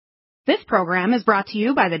This program is brought to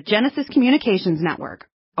you by the Genesis Communications Network,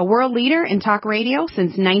 a world leader in talk radio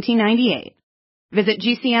since 1998. Visit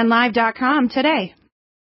GCNlive.com today.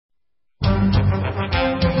 The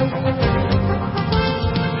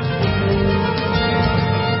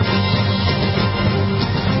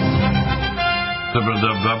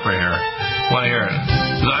bumper here. Want to hear it?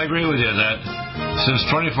 Because I agree with you that since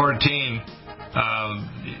 2014,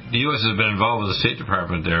 the U.S. has been involved with the State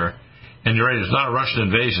Department there. And you're right, it's not a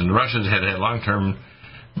Russian invasion. The Russians had long-term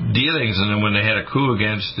dealings, and then when they had a coup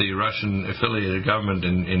against the Russian-affiliated government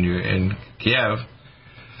in Kiev,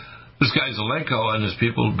 this guy Zelenko and his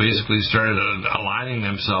people basically started aligning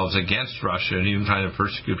themselves against Russia and even trying to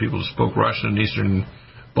persecute people who spoke Russian in Eastern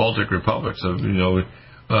Baltic republics. Here,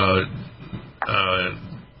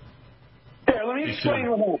 let me explain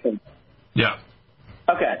what happened. Yeah.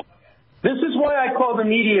 Okay. This is why I call the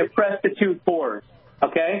media prostitute whores,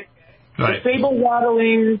 okay? Right. The sable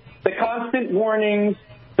waddling, the constant warnings,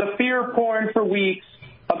 the fear porn for weeks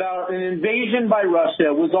about an invasion by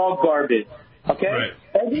Russia was all garbage, okay? Right.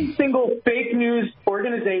 Every single fake news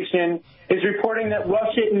organization is reporting that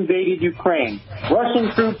Russia invaded Ukraine.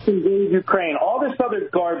 Russian troops invaded Ukraine. All this other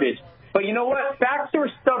garbage. But you know what? Facts are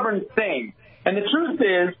a stubborn thing. And the truth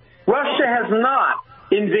is, Russia has not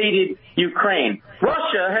invaded Ukraine.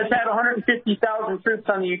 Russia has had 150,000 troops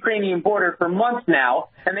on the Ukrainian border for months now,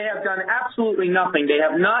 and they have done absolutely nothing. They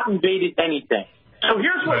have not invaded anything. So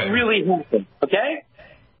here's what really happened, okay?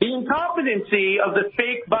 The incompetency of the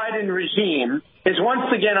fake Biden regime is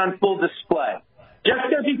once again on full display.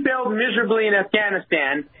 Just as he failed miserably in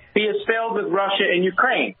Afghanistan, he has failed with Russia and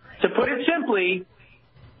Ukraine. To put it simply,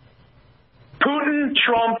 Putin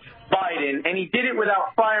trumped Biden, and he did it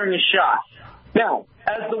without firing a shot. Now,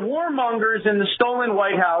 as the warmongers in the stolen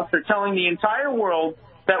White House are telling the entire world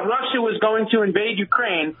that Russia was going to invade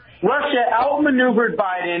Ukraine, Russia outmaneuvered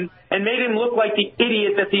Biden and made him look like the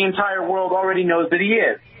idiot that the entire world already knows that he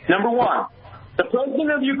is. Number one, the president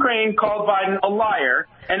of Ukraine called Biden a liar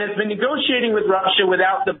and has been negotiating with Russia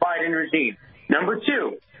without the Biden regime. Number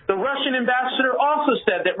two, the Russian ambassador also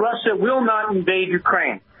said that Russia will not invade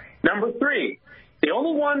Ukraine. Number three, the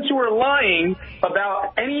only ones who are lying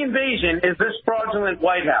about any invasion is this fraudulent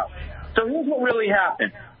White House. So here's what really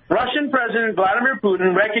happened. Russian President Vladimir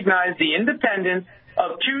Putin recognized the independence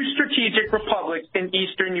of two strategic republics in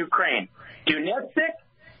eastern Ukraine, Donetsk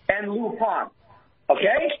and Luhansk.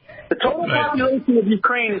 Okay? The total population of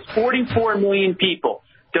Ukraine is 44 million people.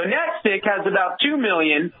 Donetsk has about 2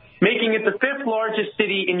 million, making it the fifth largest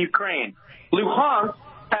city in Ukraine. Luhansk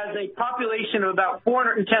has a population of about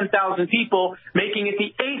 410,000 people, making it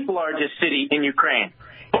the eighth largest city in Ukraine.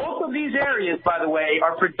 Both of these areas, by the way,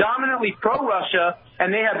 are predominantly pro-Russia,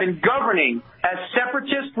 and they have been governing as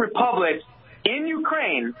separatist republics in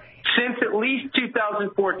Ukraine since at least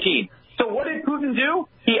 2014. So what did Putin do?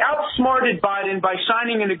 He outsmarted Biden by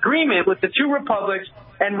signing an agreement with the two republics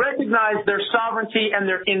and recognized their sovereignty and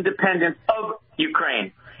their independence of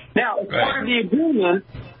Ukraine. Now, as part of the agreement,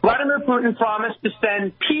 Vladimir Putin promised to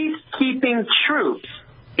send peacekeeping troops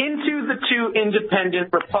into the two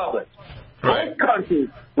independent republics. Both countries,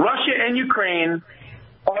 Russia and Ukraine,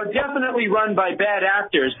 are definitely run by bad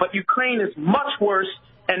actors, but Ukraine is much worse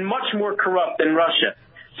and much more corrupt than Russia.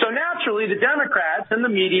 So naturally, the Democrats and the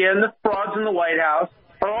media and the frauds in the White House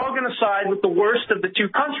are all going to side with the worst of the two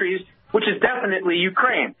countries, which is definitely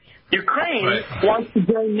Ukraine. Ukraine wants to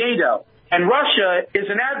join NATO, and Russia is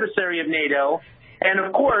an adversary of NATO, and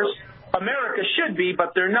of course, America should be,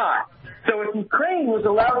 but they're not. So if Ukraine was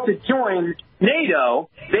allowed to join NATO,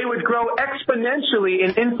 they would grow exponentially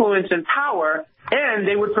in influence and power, and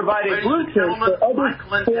they would provide a blueprint for other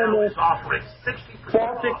former Baltic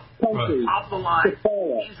countries to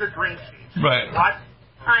follow.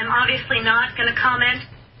 I'm obviously not going to comment.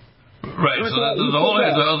 Right. So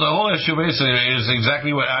the whole issue basically is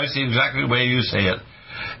exactly what I see, exactly the way you say it.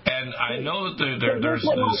 And I know that there's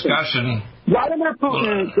a discussion. Vladimir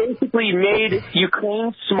Putin basically made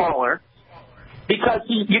Ukraine smaller because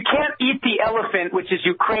you can't eat the elephant, which is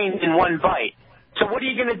Ukraine, in one bite. So what are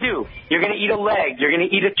you going to do? You're going to eat a leg. You're going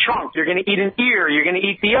to eat a trunk. You're going to eat an ear. You're going to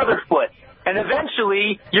eat the other foot. And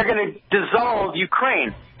eventually, you're going to dissolve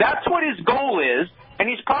Ukraine. That's what his goal is, and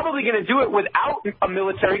he's probably going to do it without a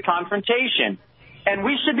military confrontation. And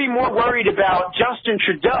we should be more worried about Justin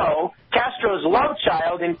Trudeau, Castro's love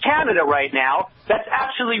child in Canada right now, that's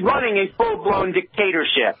actually running a full-blown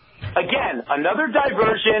dictatorship. Again, another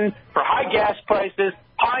diversion for high gas prices,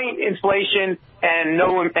 high inflation, and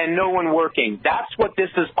no one working. That's what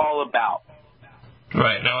this is all about.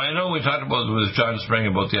 Right. Now, I know we talked about with John Spring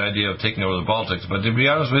about the idea of taking over the Baltics, but to be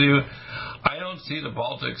honest with you, I don't see the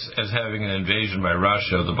Baltics as having an invasion by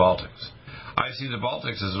Russia of the Baltics. I see the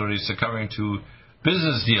Baltics as already succumbing to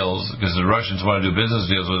business deals, because the Russians want to do business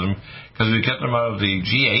deals with them, because we kept them out of the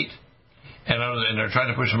G8, and they're trying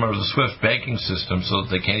to push them out of the SWIFT banking system so that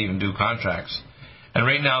they can't even do contracts. And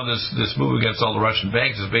right now, this move against all the Russian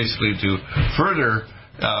banks is basically to further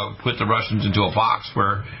put the Russians into a box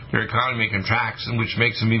where their economy contracts, and which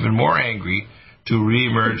makes them even more angry to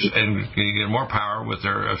reemerge and get more power with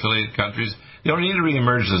their affiliated countries. They don't need to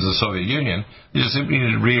reemerge as the Soviet Union. They just simply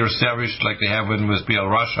need to reestablish, like they have with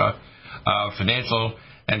Belarus, financial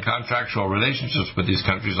and contractual relationships with these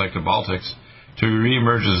countries like the Baltics to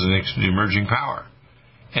reemerge as an emerging power.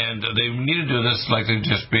 And they need to do this like they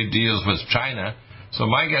just made deals with China. So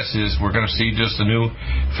my guess is we're going to see just a new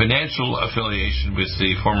financial affiliation with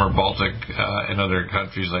the former Baltic and other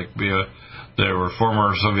countries like there were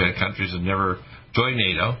former Soviet countries that never joined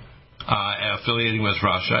NATO, affiliating with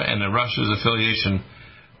Russia, and then Russia's affiliation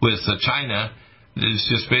with China is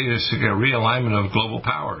just basically a realignment of global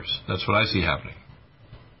powers. That's what I see happening.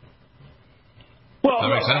 Well,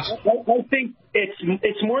 does that make sense? I think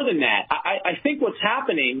it's more than that. I think what's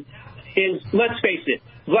happening is, let's face it,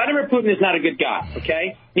 Vladimir Putin is not a good guy,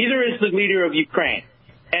 okay? Neither is the leader of Ukraine.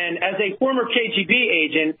 And as a former KGB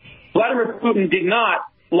agent, Vladimir Putin did not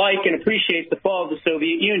like and appreciate the fall of the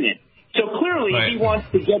Soviet Union. So clearly he wants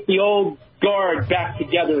to get the old guard back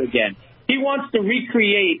together again. He wants to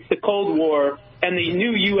recreate the Cold War and the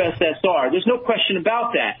new USSR. There's no question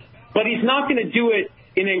about that. But he's not going to do it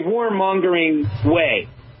in a warmongering way.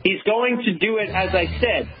 He's going to do it, as I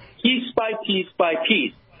said, piece by piece by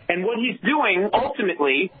piece. And what he's doing,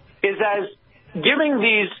 ultimately, is as giving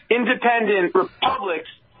these independent republics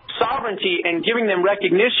sovereignty and giving them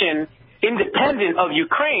recognition independent of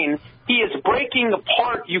Ukraine, he is breaking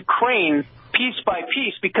apart Ukraine piece by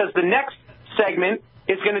piece, because the next segment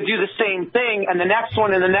is going to do the same thing, and the next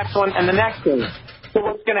one, and the next one, and the next one. So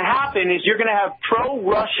what's going to happen is you're going to have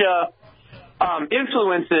pro-Russia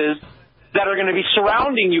influences that are going to be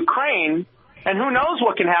surrounding Ukraine, and who knows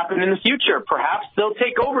what can happen in the future. Perhaps they'll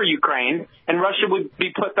take over Ukraine, and Russia would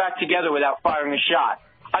be put back together without firing a shot.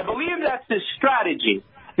 I believe that's his strategy.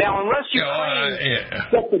 Now, unless Ukraine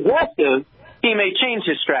gets aggressive, he may change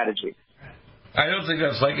his strategy. I don't think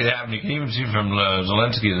that's likely to happen. You can even see from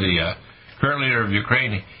Zelensky, the current leader of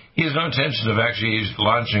Ukraine, he has no intention of actually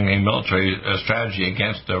launching a military strategy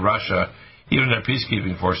against Russia, even their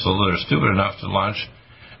peacekeeping force, although they're stupid enough to launch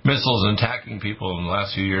missiles and attacking people in the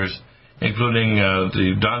last few years, including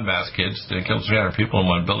the Donbass kids. They killed 300 people in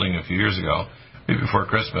one building a few years ago, right before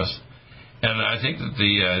Christmas. And I think that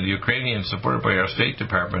the Ukrainians, supported by our State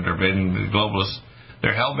Department, are being the globalists.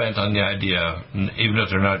 They're hell-bent on the idea, even if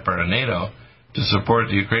they're not part of NATO, to support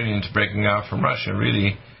the Ukrainians breaking off from Russia.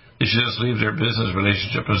 Really, they should just leave their business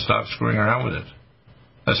relationship and stop screwing around with it.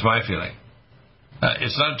 That's my feeling.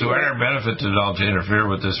 It's not to our benefit at all to interfere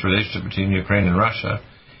with this relationship between Ukraine and Russia.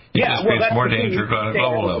 It just creates more danger on a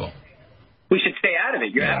global level. We should stay out of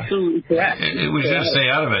it. You're absolutely correct. We should stay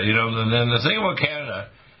out of it. You know, and then the thing about Canada,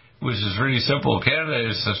 which is really simple, Canada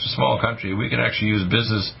is such a small country, we can actually use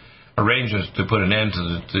business arrangements to put an end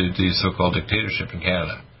to the so-called dictatorship in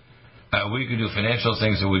Canada. We could do financial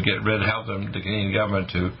things that would help them, the Canadian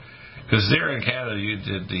government to, because there in Canada,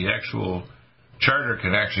 the actual charter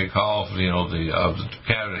can actually call, the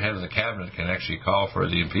head of the cabinet can actually call for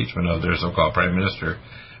the impeachment of their so-called prime minister,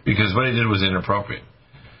 because what he did was inappropriate.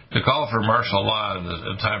 To call for martial law at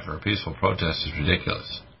a time for a peaceful protest is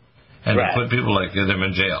ridiculous, and to put people like them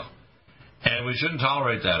in jail. And we shouldn't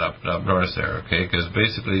tolerate that up north there, okay? Because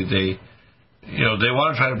basically they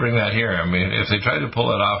want to try to bring that here. I mean, if they try to pull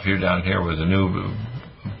it off here down here with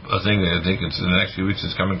a thing that I think it's in the next few weeks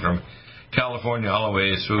is coming from California all the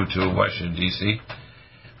way through to Washington, D.C.,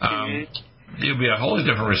 it'll be a wholly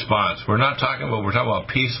different response. We're talking about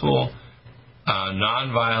peaceful,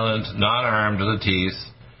 non-violent, non-armed to the teeth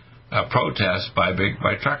protests by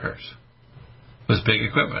truckers with big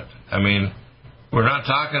equipment. I mean, we're not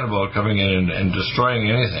talking about coming in and destroying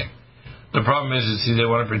anything. The problem is they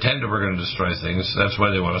want to pretend that we're going to destroy things. That's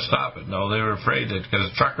why they want to stop it. No, they were afraid that because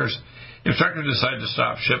if truckers decide to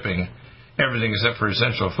stop shipping everything except for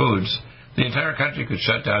essential foods, the entire country could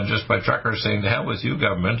shut down just by truckers saying, to hell with you,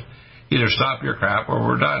 government. Either stop your crap or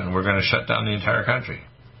we're done. We're going to shut down the entire country.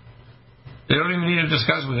 They don't even need to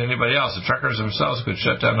discuss with anybody else. The truckers themselves could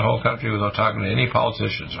shut down the whole country without talking to any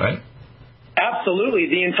politicians, right? Absolutely.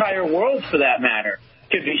 The entire world, for that matter,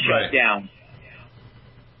 could be shut down.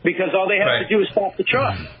 Because all they have to do is stop the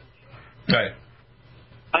truck. Right.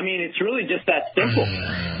 I mean, it's really just that simple.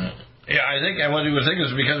 Yeah, I think what we would think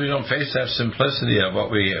is because we don't face that simplicity of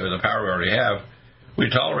the power we already have, we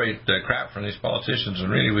tolerate crap from these politicians, and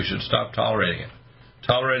really we should stop tolerating it.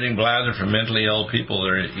 Tolerating blather from mentally ill people that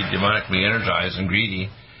are demonically energized and greedy,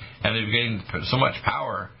 and they've gained so much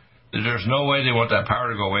power that there's no way they want that power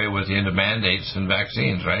to go away with the end of mandates and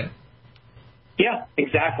vaccines, right? Yeah,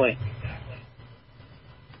 exactly.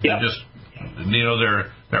 They're just,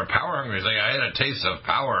 they're power hungry. It's like, I had a taste of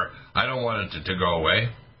power. I don't want it to go away.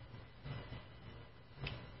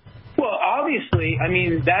 Well, obviously, I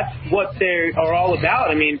mean, that's what they are all about.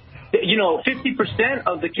 I mean, 50%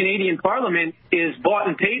 of the Canadian Parliament is bought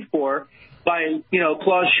and paid for by,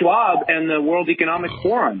 Klaus Schwab and the World Economic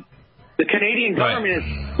Forum. The Canadian government is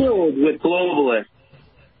filled with globalists,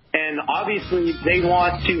 and obviously they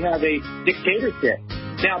want to have a dictatorship.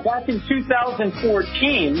 Now, back in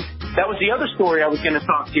 2014, that was the other story I was going to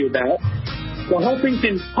talk to you about. The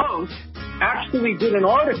Huffington Post actually did an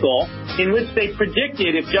article in which they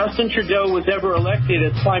predicted if Justin Trudeau was ever elected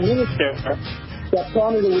as Prime Minister, that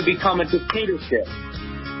Canada would become a dictatorship.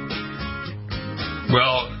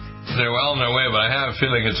 Well, they're well on their way, but I have a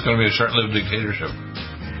feeling it's going to be a short-lived dictatorship.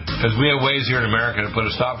 Because we have ways here in America to put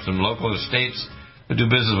a stop to them, local states that do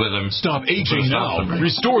business with them. Stop aging now.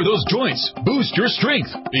 Restore those joints. Boost your strength.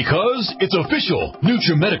 Because it's official.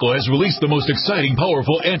 NutriMedical has released the most exciting,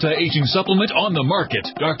 powerful anti-aging supplement on the market.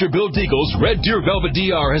 Dr. Bill Deagle's Red Deer Velvet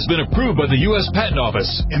DR has been approved by the U.S. Patent Office.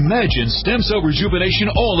 Imagine stem cell rejuvenation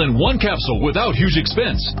all in one capsule without huge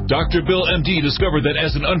expense. Dr. Bill MD discovered that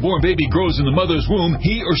as an unborn baby grows in the mother's womb,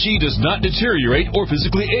 he or she does not deteriorate or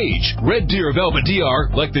physically age. Red Deer Velvet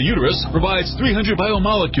DR, like the uterus, provides 300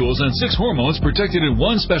 biomolecules and 6 hormones protected in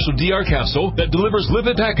one special DR capsule that delivers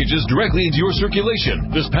lipid packages directly into your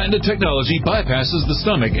circulation. This patented technology bypasses the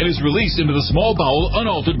stomach and is released into the small bowel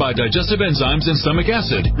unaltered by digestive enzymes and stomach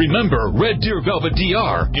acid. Remember, Red Deer Velvet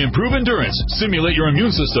DR. Improve endurance, stimulate your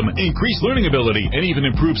immune system, increase learning ability, and even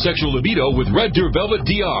improve sexual libido with Red Deer Velvet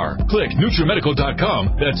DR. Click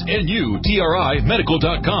NutriMedical.com, that's NUTRI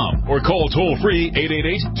Medical.com, or call toll-free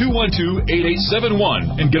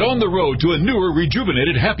 888-212-8871 and get on the road to a newer,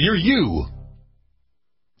 rejuvenated, happier you.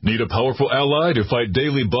 Need a powerful ally to fight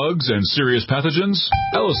daily bugs and serious pathogens?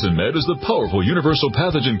 Allicin Med is the powerful universal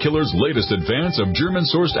pathogen killer's latest advance of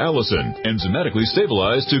German-sourced allicin, enzymatically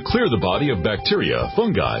stabilized to clear the body of bacteria,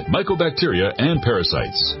 fungi, mycobacteria, and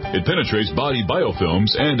parasites. It penetrates body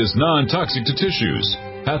biofilms and is non-toxic to tissues.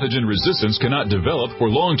 Pathogen resistance cannot develop for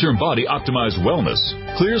long-term body-optimized wellness.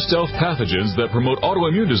 Clear stealth pathogens that promote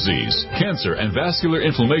autoimmune disease, cancer, and vascular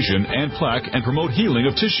inflammation and plaque and promote healing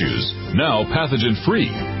of tissues. Now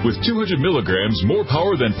pathogen-free. With 200 milligrams more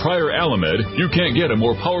power than prior Alamed, you can't get a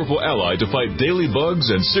more powerful ally to fight daily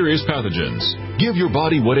bugs and serious pathogens. Give your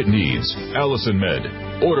body what it needs. Allicin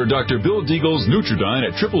Med. Order Dr. Bill Deagle's Nutridyne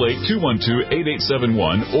at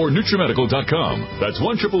 888-212-8871 or NutriMedical.com. That's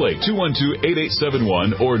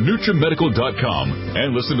 1-888-212-8871 or NutriMedical.com.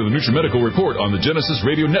 And listen to the NutriMedical Report on the Genesis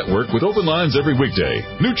Radio Network with open lines every weekday.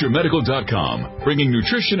 NutriMedical.com, bringing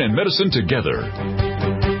nutrition and medicine together.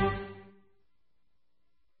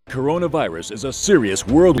 Coronavirus is a serious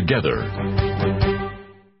world together.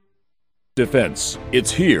 Defense. It's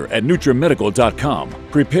here at NutriMedical.com.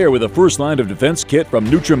 Prepare with a first line of defense kit from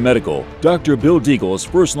NutriMedical. Dr. Bill Deagle's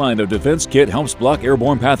first line of defense kit helps block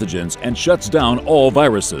airborne pathogens and shuts down all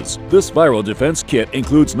viruses. This viral defense kit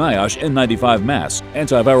includes NIOSH N95 mask,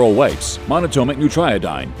 antiviral wipes, monotomic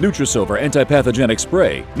Nutriodine, Nutrisilver antipathogenic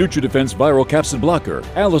spray, NutriDefense viral capsid blocker,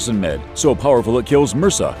 Allicin Med, so powerful it kills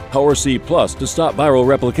MRSA, Power C Plus to stop viral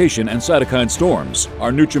replication and cytokine storms.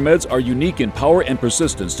 Our NutriMeds are unique in power and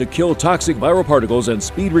persistence to kill toxic viral particles and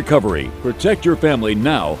speed recovery. Protect your family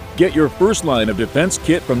now. Get your first line of defense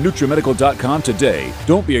kit from NutriMedical.com today.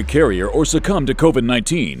 Don't be a carrier or succumb to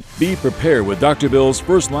COVID-19. Be prepared with Dr. Bill's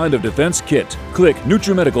first line of defense kit. Click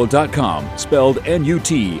NutriMedical.com, spelled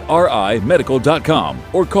N-U-T-R-I Medical.com,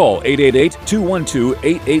 or call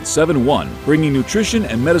 888-212-8871, bringing nutrition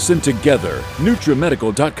and medicine together.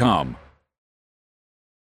 NutriMedical.com.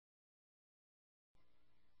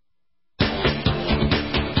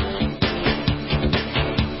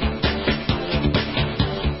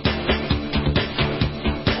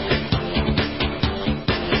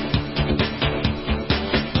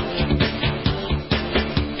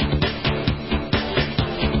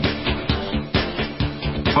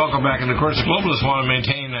 Welcome back. And of course, the globalists want to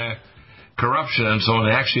maintain corruption, and so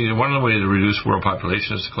one of the ways to reduce world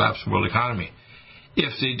population is to collapse the world economy.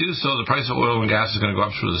 If they do so, the price of oil and gas is going to go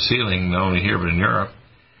up through the ceiling, not only here but in Europe,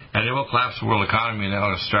 and it will collapse the world economy, and that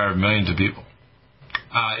will starve millions of people.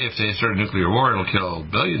 If they start a nuclear war, it'll kill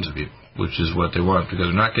billions of people, which is what they want, because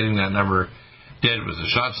they're not getting that number dead with the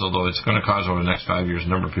shots, although it's going to cause over the next 5 years a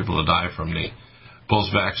number of people to die from the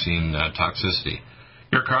post-vaccine toxicity.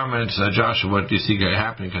 your comments, Joshua, what do you see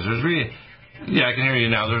happening? Because there's really, I can hear you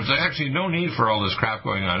now. There's actually no need for all this crap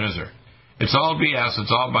going on, is there? It's all BS.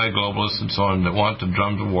 It's all by globalists and so on that want the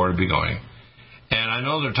drums of war to be going. And I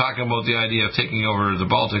know they're talking about the idea of taking over the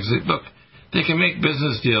Baltics. Look, they can make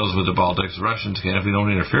business deals with the Baltics. The Russians can if we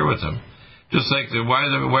don't interfere with them. Just like, why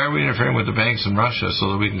are we interfering with the banks in Russia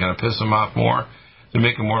so that we can kind of piss them off more, to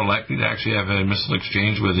make them more likely to actually have a missile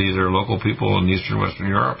exchange with either local people in Eastern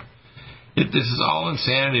Western Europe? This is all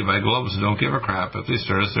insanity by globalists who don't give a crap if they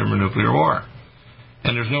start a thermonuclear war.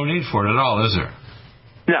 And there's no need for it at all, is there?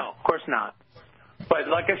 No, of course not. But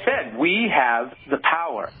like I said, we have the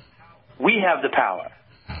power. We have the power.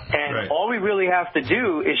 And all we really have to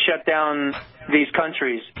do is shut down these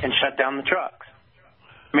countries and shut down the trucks.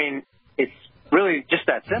 I mean, it's really just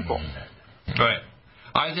that simple. Right.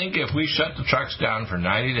 I think if we shut the trucks down for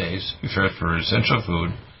 90 days for essential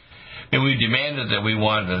food, and we demanded that we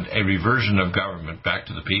wanted a reversion of government back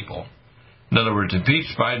to the people, in other words, impeach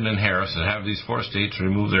Biden and Harris and have these 4 states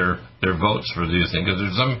remove their votes for these things, because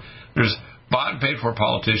there's bought and paid for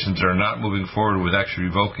politicians that are not moving forward with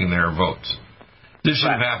actually revoking their votes. This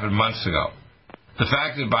should have happened months ago. The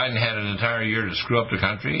fact that Biden had an entire year to screw up the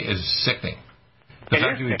country is sickening. The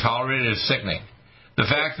fact that we tolerate it is sickening. The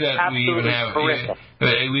fact that we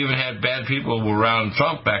even had bad people around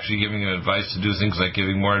Trump actually giving him advice to do things like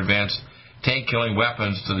giving more advanced tank-killing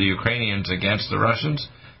weapons to the Ukrainians against the Russians.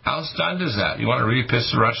 How stunned is that? You want to really piss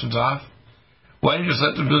the Russians off? Why don't you just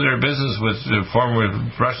let them do their business with former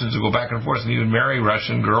Russians who go back and forth and even marry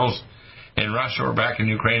Russian girls in Russia or back in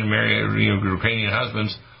Ukraine and marry Ukrainian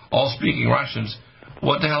husbands, all speaking Russians?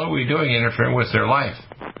 What the hell are we doing interfering with their life?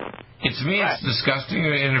 To me, it's disgusting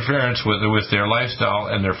interference with their lifestyle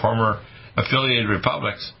and their former affiliated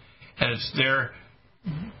republics. And it's they're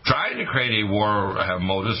trying to create a war, have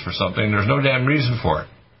motives for something. There's no damn reason for it.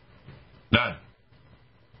 None.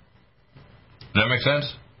 Does that make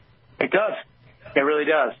sense? It does. It really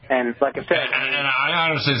does. And like I said, and I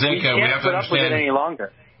honestly think we have to understand. Put up with it any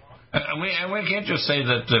longer. And we can't just say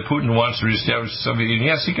that Putin wants to reestablish the Soviet Union.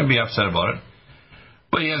 Yes, he can be upset about it.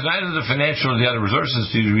 But he has neither the financial or the other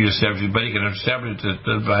resources to reestablish it, but he can establish it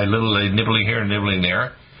by little nibbling here and nibbling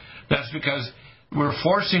there. That's because we're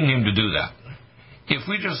forcing him to do that. If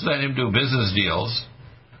we just let him do business deals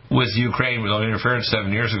with Ukraine without interference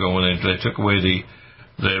 7 years ago when they took away the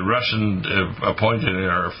Russian appointed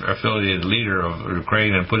or affiliated leader of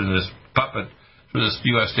Ukraine and put in this puppet through this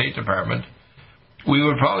U.S. State Department, we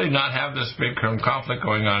would probably not have this big conflict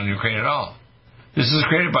going on in Ukraine at all. This is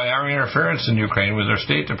created by our interference in Ukraine with their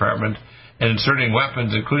State Department and inserting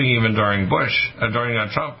weapons, including even during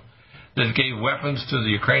Trump, that gave weapons to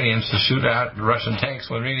the Ukrainians to shoot at the Russian tanks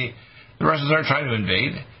when really the Russians aren't trying to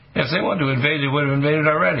invade. If they wanted to invade, they would have invaded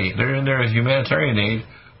already. They're in there as humanitarian aid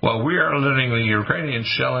while we are letting the Ukrainians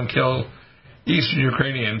shell and kill Eastern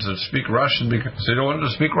Ukrainians that speak Russian because they don't want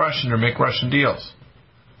to speak Russian or make Russian deals.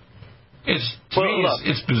 It's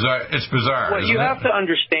bizarre. It's bizarre. What you have to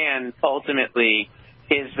understand ultimately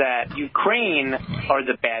is that Ukraine are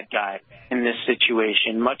the bad guys in this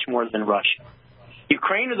situation, much more than Russia.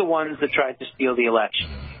 Ukraine are the ones that tried to steal the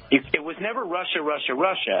election. It was never Russia, Russia,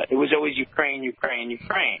 Russia. It was always Ukraine, Ukraine,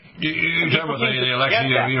 Ukraine. You're talking about the election.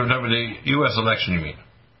 You're talking about the U.S. election, you mean?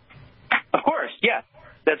 Of course, yeah.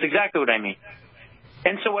 That's exactly what I mean.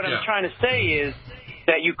 And so what I'm trying to say is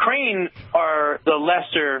that Ukraine are the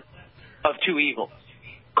lesser of two evils,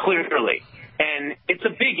 clearly. And it's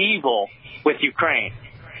a big evil with Ukraine.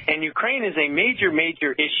 And Ukraine is a major,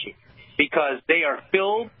 major issue because they are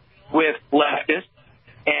filled with leftists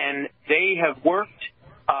and they have worked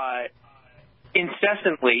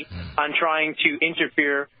incessantly on trying to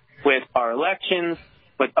interfere with our elections,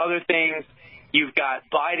 with other things. You've got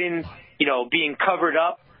Biden, being covered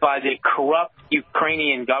up by the corrupt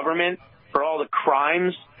Ukrainian government for all the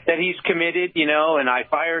crimes that he's committed, and I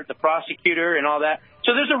fired the prosecutor and all that.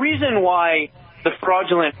 So there's a reason why the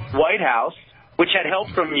fraudulent White House, which had help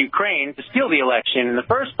from Ukraine to steal the election in the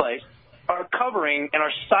first place, are covering and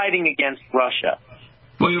are siding against Russia.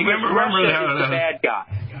 Well, you remember Russia is the bad guy.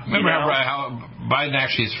 Remember how Biden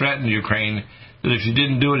actually threatened Ukraine that if you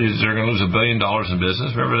didn't do it, they're going to lose $1 billion in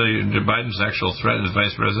business. Remember Biden's actual threat as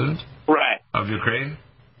vice president of Ukraine?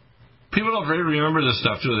 People don't really remember this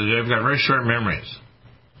stuff, too. They've got very short memories.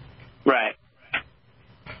 Right.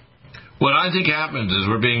 What I think happens is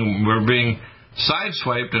we're being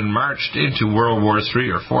sideswiped and marched into World War III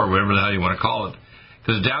or IV, whatever the hell you want to call it.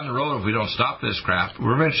 Because down the road, if we don't stop this crap,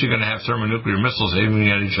 we're eventually going to have thermonuclear missiles aiming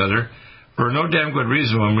at each other for no damn good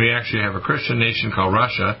reason when we actually have a Christian nation called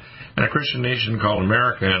Russia and a Christian nation called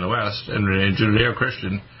America in the West and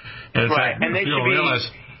Judeo-Christian. And in fact, and they people realize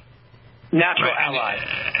natural ally.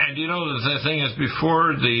 And you know, the thing is,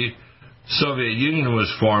 before the Soviet Union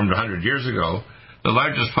was formed 100 years ago, the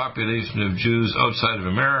largest population of Jews outside of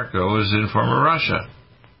America was in former Russia.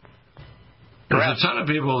 There's a ton of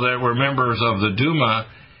people that were members of the Duma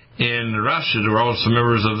in Russia. They were also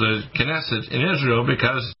members of the Knesset in Israel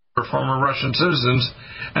because they were former Russian citizens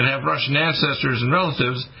and have Russian ancestors and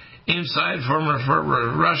relatives inside former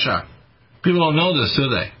Russia. People don't know this, do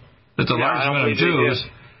they? That the large amount of Jews,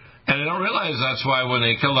 and they don't realize that's why when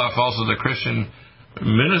they killed off also the Christian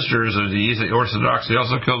ministers of the Orthodox, they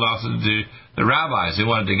also killed off the rabbis. They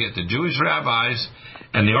wanted to get the Jewish rabbis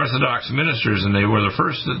and the Orthodox ministers, and they were the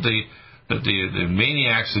first that the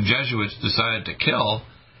maniacs, the Jesuits, decided to kill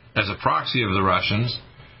as a proxy of the Russians,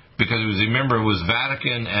 because remember, it was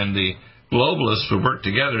Vatican and the globalists would work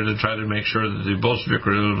together to try to make sure that the Bolshevik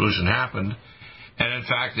Revolution happened. And in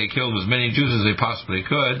fact, they killed as many Jews as they possibly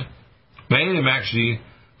could. Many of them actually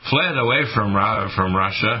fled away from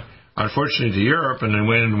Russia, unfortunately, to Europe. And then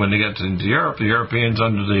when they got into Europe, the Europeans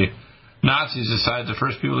under the Nazis decided the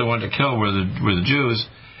first people they wanted to kill were the Jews,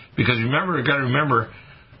 because remember, you got to remember,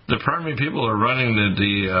 the primary people are running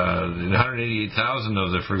the 188,000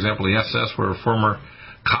 of for example, the SS were former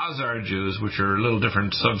Khazar Jews, which are a little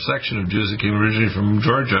different subsection of Jews that came originally from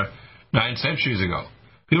Georgia 9 centuries ago.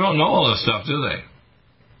 People don't know all this stuff, do they?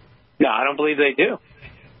 No, I don't believe they do.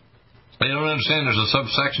 They don't understand there's a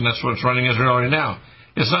subsection that's what's running Israel right now.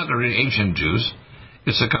 It's not the really ancient Jews.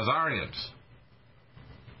 It's the Khazarians.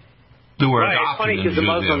 Who were It's funny because the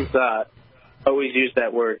Muslims always use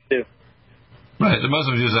that word, too. Right, the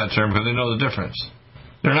Muslims use that term because they know the difference.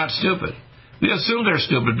 They're not stupid. They assume they're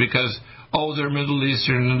stupid because, they're Middle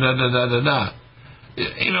Eastern, da-da-da-da-da.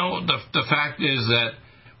 You know, the fact is that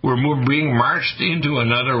we're being marched into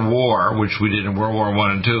another war, which we did in World War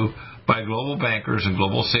I and II, by global bankers and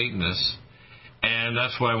global Satanists. And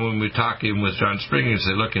that's why when we talk even with John Springer and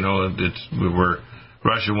say, look, you know,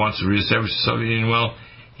 Russia wants to reestablish the Soviet Union. Well,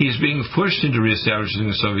 he's being pushed into reestablishing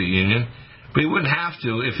the Soviet Union, but he wouldn't have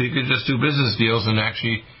to if he could just do business deals and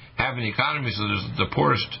actually have an economy. So the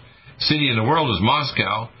poorest city in the world is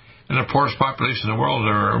Moscow, and the poorest population in the world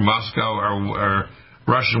are Moscow, are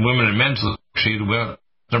Russian women and men. So actually, the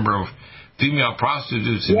number of female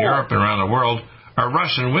prostitutes in Europe and around the world are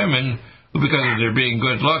Russian women who, because of their being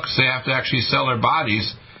good looks, they have to actually sell their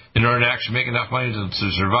bodies in order to actually make enough money to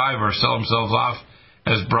survive or sell themselves off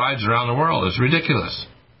as brides around the world. It's ridiculous.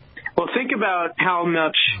 Well, think about how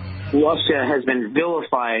much Russia has been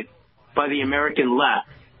vilified by the American left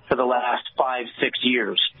for the last 5-6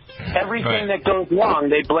 years. Everything that goes wrong,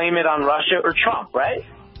 they blame it on Russia or Trump, right?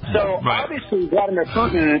 So obviously Vladimir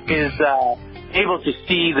Putin is able to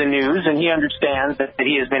see the news, and he understands that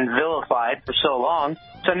he has been vilified for so long.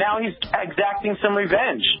 So now he's exacting some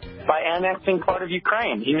revenge by annexing part of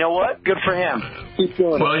Ukraine. You know what? Good for him. Keep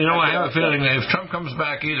doing it. Well, you know, I have a feeling that if Trump comes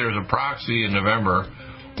back either as a proxy in November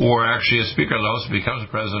or actually as Speaker of the House becomes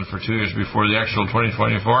president for 2 years before the actual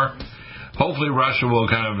 2024, hopefully Russia will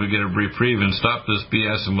kind of get a reprieve and stop this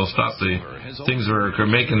BS, and will stop the things that are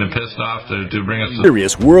making them pissed off to bring us to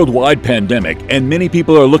serious worldwide pandemic, and many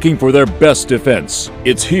people are looking for their best defense.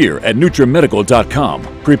 It's here at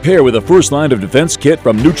NUTRIMEDICAL.com. Prepare with a first line of defense kit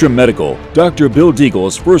from NutriMedical. Dr. Bill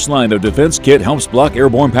Deagle's first line of defense kit helps block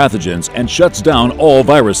airborne pathogens and shuts down all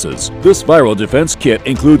viruses. This viral defense kit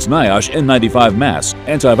includes NIOSH N95 mask,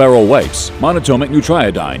 antiviral wipes, monatomic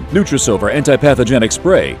nutriodine, Nutrisilver antipathogenic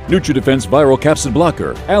spray, NutriDefense viral capsid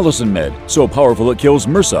blocker, Allison Med, so powerful it kills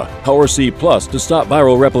MRSA, Power C Plus to stop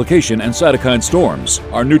viral replication and cytokine storms.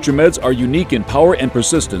 Our NutriMeds are unique in power and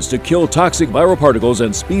persistence to kill toxic viral particles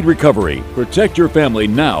and speed recovery. Protect your family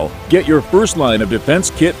now. Get your first line of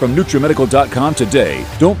defense kit from NutriMedical.com today.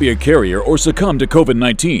 Don't be a carrier or succumb to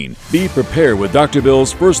COVID-19. Be prepared with Dr.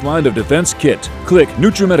 Bill's first line of defense kit. Click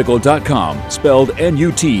NutriMedical.com, spelled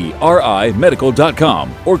NUTRI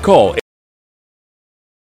medical.com, or call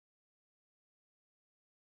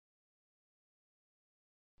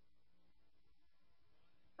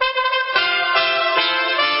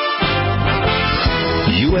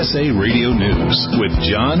USA Radio News with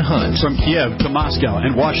John Hunt. From Kiev to Moscow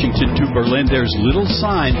and Washington to Berlin, there's little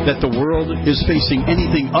sign that the world is facing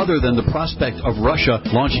anything other than the prospect of Russia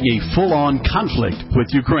launching a full-on conflict with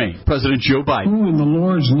Ukraine. President Joe Biden. Who in the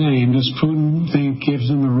Lord's name does Putin think gives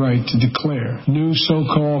him the right to declare new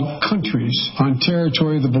so-called countries on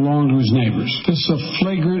territory that belong to his neighbors? This is a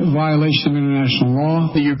flagrant violation of international law.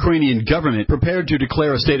 The Ukrainian government prepared to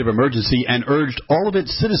declare a state of emergency and urged all of its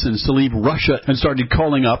citizens to leave Russia and started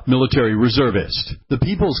calling up military reservist. The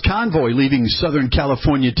People's Convoy leaving Southern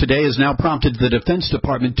California today has now prompted the Defense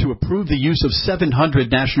Department to approve the use of 700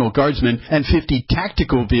 National Guardsmen and 50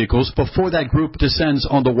 tactical vehicles before that group descends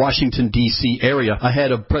on the Washington, D.C. area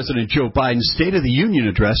ahead of President Joe Biden's State of the Union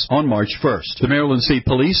address on March 1st. The Maryland State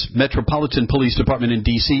Police, Metropolitan Police Department in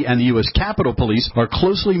D.C., and the U.S. Capitol Police are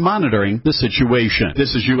closely monitoring the situation.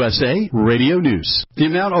 This is USA Radio News. The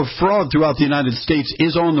amount of fraud throughout the United States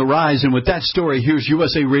is on the rise, and with that story, here's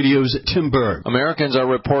USA Radio's Tim Berg. Americans are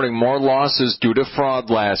reporting more losses due to fraud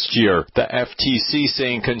last year. The FTC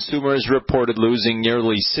saying consumers reported losing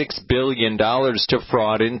nearly $6 billion to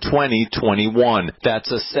fraud in 2021.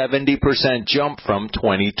 That's a 70% jump from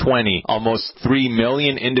 2020. Almost 3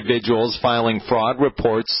 million individuals filing fraud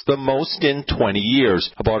reports, the most in 20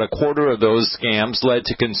 years. About a quarter of those scams led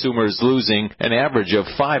to consumers losing an average of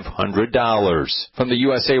 $500. From the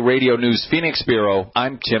USA Radio News Phoenix Bureau,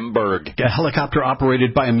 I'm Tim Berg. A helicopter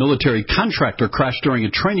operated by a military contractor crashed during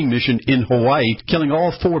a training mission in Hawaii, killing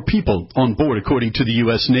all 4 people on board, according to the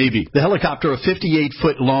U.S. Navy. The helicopter, a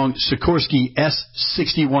 58-foot-long Sikorsky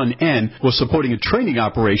S-61N, was supporting a training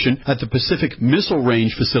operation at the Pacific Missile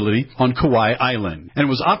Range facility on Kauai Island, and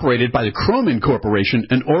was operated by the Croman Corporation,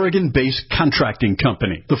 an Oregon-based contracting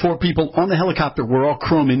company. The 4 people on the helicopter were all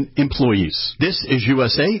Croman employees. This is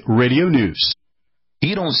USA Radio News.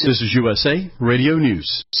 This is USA Radio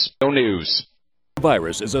News.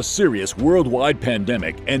 Virus is a serious worldwide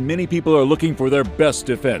pandemic, and many people are looking for their best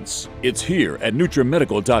defense. It's here at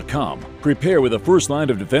NUTRIMEDICAL.com. Prepare with a first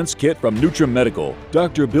line of defense kit from NUTRIMEDICAL.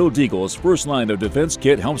 Dr. Bill Deagle's first line of defense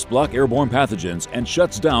kit helps block airborne pathogens and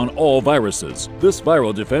shuts down all viruses. This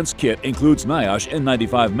viral defense kit includes NIOSH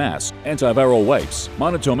N95 mask, antiviral wipes,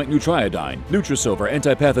 monatomic nutriodine, Nutrisilver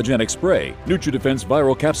antipathogenic spray, NutriDefense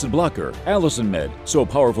viral capsid blocker, Allison Med, so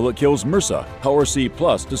powerful it kills MRSA, Power C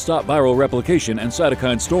Plus to stop viral replication and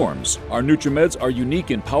cytokine storms. Our NutriMeds are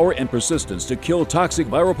unique in power and persistence to kill toxic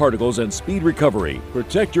viral particles and speed recovery.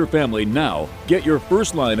 Protect your family now. Get your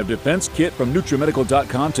first line of defense kit from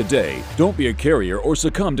NutriMedical.com today. Don't be a carrier or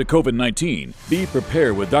succumb to COVID-19. Be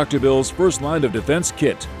prepared with Dr. Bill's first line of defense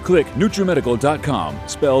kit. Click NutriMedical.com,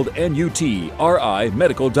 spelled N-U-T-R-I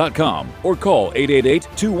medical.com, or call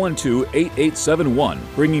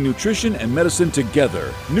 888-212-8871, bringing nutrition and medicine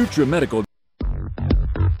together. NutriMedical.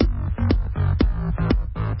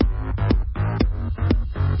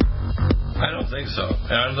 So.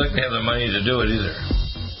 And I don't think they have the money to do it either.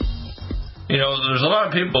 You know, there's a lot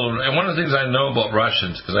of people, and one of the things I know about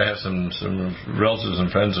Russians, because I have some relatives and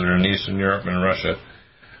friends that are in Eastern Europe and Russia,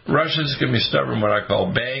 Russians can be stubborn, what I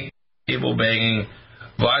call table-banging,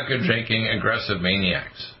 vodka-drinking, aggressive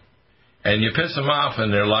maniacs. And you piss them off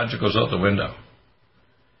and their logic goes out the window.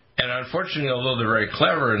 And unfortunately, although they're very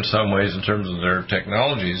clever in some ways in terms of their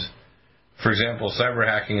technologies, for example, cyber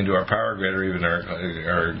hacking into our power grid or even our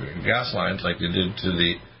gas lines, like they did to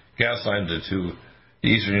the gas line to the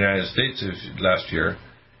eastern United States last year,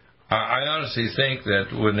 I honestly think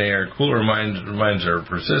that when their cooler minds are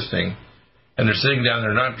persisting and they're sitting down,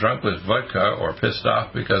 they're not drunk with vodka or pissed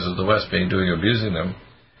off because of the West abusing them,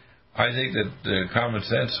 I think that the common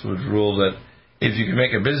sense would rule that if you can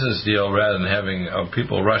make a business deal rather than having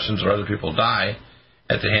people, Russians or other people, die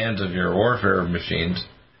at the hands of your warfare machines,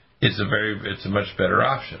 it's a much better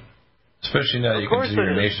option, especially now you can see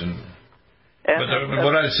your nation.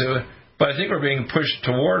 But I think we're being pushed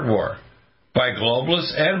toward war by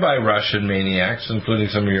globalists and by Russian maniacs, including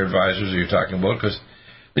some of your advisors that you're talking about, because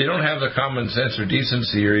they don't have the common sense or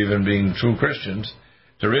decency or even being true Christians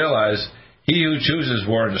to realize he who chooses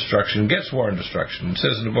war and destruction gets war and destruction. It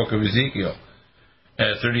says in the book of Ezekiel,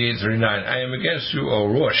 38-39, I am against you, O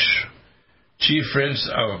Rosh, chief prince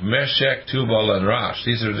of Meshech, Tubal, and Rosh.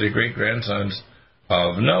 These are the great-grandsons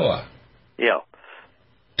of Noah. Yeah.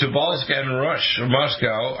 Tobolsk and Rosh,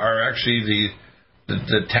 Moscow, are actually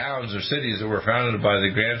the towns or cities that were founded by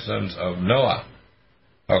the grandsons of Noah.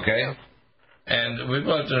 Okay? And we've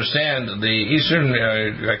got to understand the Eastern,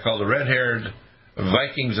 I call the red-haired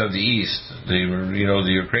Vikings of the East,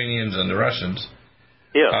 the Ukrainians and the Russians.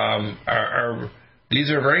 Yeah.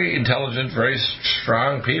 These are very intelligent, very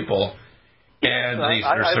strong people. And they're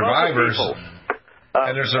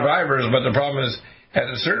survivors, but the problem is, at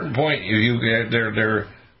a certain point, their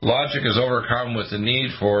logic is overcome with the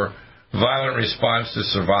need for violent response to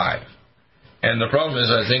survive. And the problem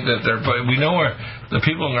is, I think that we know the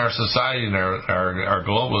people in our society and our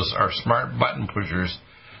globalists are smart button pushers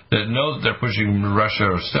that know that they're pushing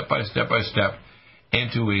Russia step by step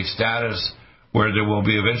into a status where there will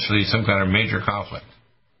be eventually some kind of major conflict.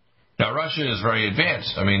 Now, Russia is very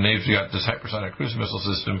advanced. I mean, they've got this hypersonic cruise missile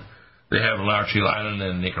system. They have Larchil Island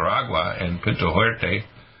in Nicaragua and Punta Huerte,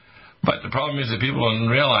 But the problem is that people don't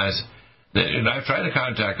realize that, and I've tried to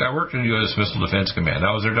contact, I worked in the U.S. Missile Defense Command.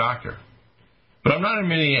 I was their doctor. But I'm not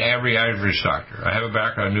every average doctor. I have a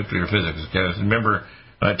background in nuclear physics. Because remember,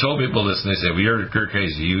 I told people this, and they said, well, you're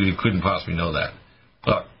crazy. You couldn't possibly know that.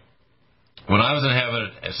 Look, when I was in heaven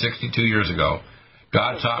 62 years ago,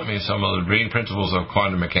 God taught me some of the main principles of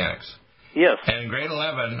quantum mechanics. Yes. And in grade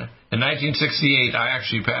 11, in 1968, I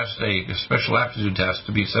actually passed a special aptitude test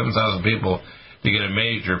to beat 7,000 people to get a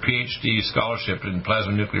major PhD scholarship in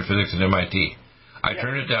plasma nuclear physics at MIT. I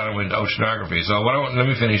turned it down and went to oceanography. So let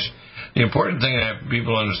me finish. The important thing that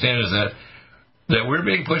people understand is that we're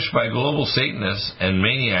being pushed by global Satanists and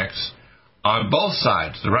maniacs on both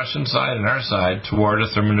sides, the Russian side and our side, toward a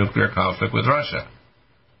thermonuclear conflict with Russia.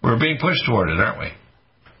 We're being pushed toward it, aren't we?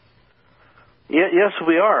 Yes,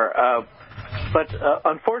 we are. But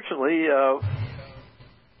unfortunately,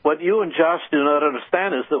 what you and Josh do not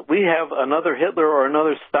understand is that we have another Hitler or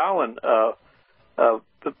another Stalin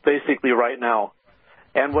basically right now.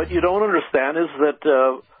 And what you don't understand is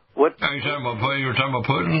that what... Are you talking about, you were talking about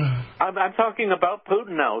Putin? I'm talking about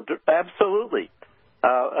Putin now, absolutely.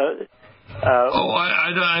 I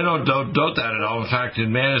don't doubt that at all. In fact, the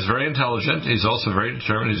man is very intelligent. He's also very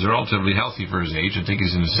determined. He's relatively healthy for his age. I think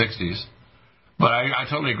he's in his 60s. But I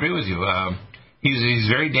totally agree with you. He's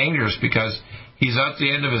very dangerous because he's at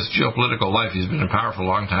the end of his geopolitical life. He's been in power for a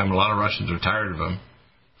long time. A lot of Russians are tired of him.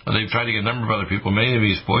 They've tried to get a number of other people. Many of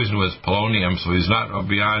these poisoned with polonium, so he's not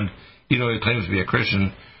beyond, he claims to be a Christian,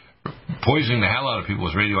 poisoning the hell out of people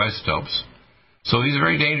with radioisotopes. So he's a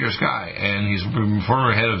very dangerous guy, and he's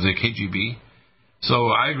former head of the KGB. So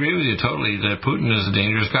I agree with you totally that Putin is a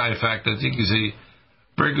dangerous guy. In fact, I think he's a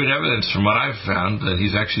very good evidence from what I've found that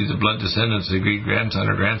he's actually the blood descendant, the great-grandson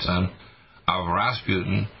or grandson of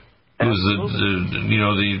Rasputin, who's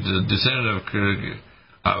the descendant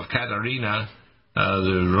of Katerina,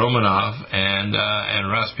 the Romanov, and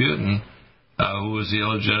Rasputin, who was the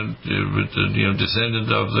illegitimate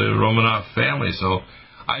descendant of the Romanov family. So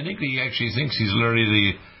I think he actually thinks he's literally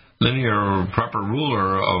the linear or proper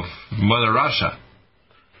ruler of Mother Russia.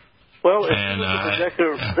 Well,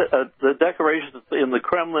 the decorations in the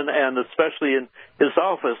Kremlin and especially in his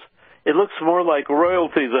office, it looks more like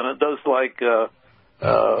royalty than it does like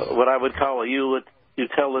what I would call a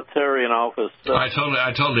utilitarian office. I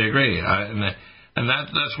totally agree. And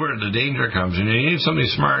that's where the danger comes. And you need somebody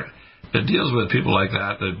smart that deals with people like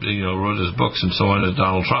that wrote his books and so on as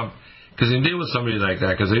Donald Trump, because he can deal with somebody like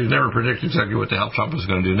that because they've never predicted exactly what the hell Trump is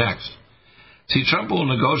going to do next. See, Trump will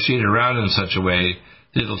negotiate around in such a way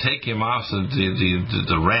that it'll take him off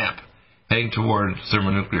the ramp heading toward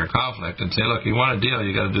thermonuclear conflict and say, look, you want a deal,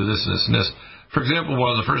 you got to do this, this, and this. For example,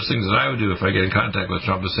 one of the first things that I would do if I get in contact with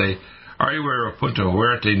Trump is say, are you aware of Punta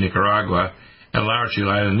Huerte, Nicaragua, and La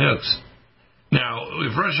Chilena nukes? Now,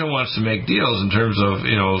 if Russia wants to make deals in terms of,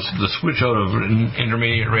 the switch out of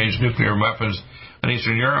intermediate-range nuclear weapons in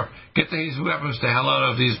Eastern Europe, get these weapons the hell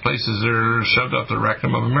out of these places that are shoved up the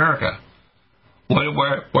rectum of America. Why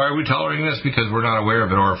are we tolerating this? Because we're not aware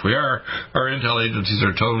of it, or if we are, our intel agencies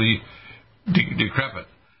are totally decrepit.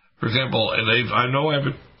 For example, I know I've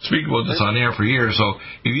been speaking about this on air for years, so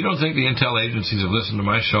if you don't think the intel agencies have listened to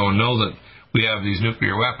my show and know that we have these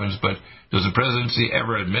nuclear weapons, but does the presidency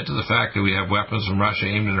ever admit to the fact that we have weapons from Russia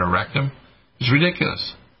aimed at our rectum? It's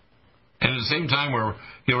ridiculous. And at the same time, we're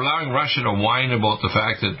allowing Russia to whine about the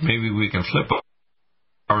fact that maybe we can flip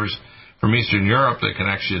ours from Eastern Europe that can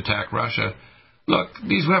actually attack Russia. Look,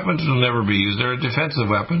 these weapons will never be used. They're a defensive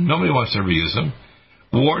weapon. Nobody wants to ever use them.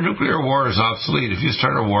 Nuclear war is obsolete. If you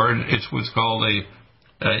start a war, it's what's called a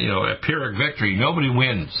Pyrrhic victory. Nobody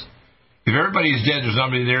wins. If everybody's dead, there's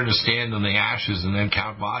nobody there to stand in the ashes and then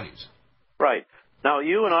count bodies. Right. Now,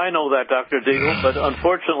 you and I know that, Dr. Deagle, but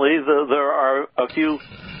unfortunately there are a few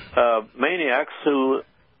maniacs who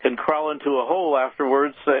can crawl into a hole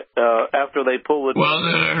afterwards after they pull it. Well,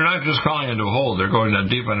 they're not just crawling into a hole. They're going to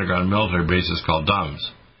deep underground military bases called DUMBs.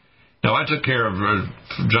 Now, I took care of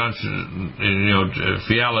John,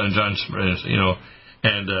 Fiala and John,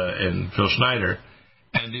 and Phil Schneider.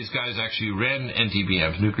 And these guys actually ran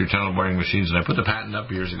NTBMs, nuclear tunnel boring machines, and I put the patent up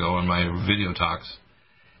years ago on my video talks.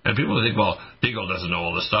 And people think, well, Deagle doesn't know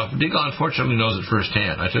all this stuff. Deagle, unfortunately, knows it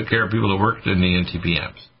firsthand. I took care of people that worked in the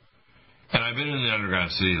NTBMs. And I've been in the underground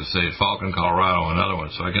cities of, say, Falcon, Colorado, and other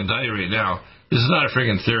ones. So I can tell you right now, this is not a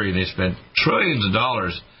friggin' theory. They spent trillions of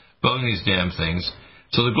dollars building these damn things.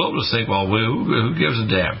 So the globalists think, well, who gives a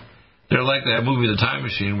damn? They're like that movie, The Time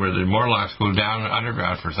Machine, where the Morlocks go down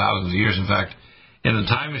underground for thousands of years. In fact, in The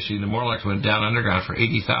Time Machine, the Morlocks went down underground for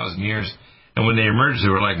 80,000 years, and when they emerged, they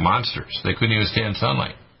were like monsters. They couldn't even stand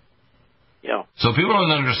sunlight. Yeah. So people don't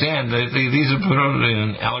understand. These are put out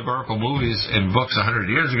in allegorical movies and books 100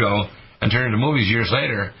 years ago and turned into movies years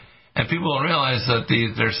later. And people don't realize that the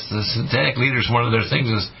satanic leaders, one of their things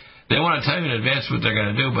is they want to tell you in advance what they're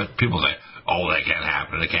going to do, but people say, oh, that can't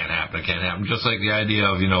happen, it can't happen, it can't happen. Just like the idea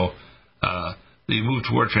of, the move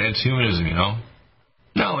toward transhumanism,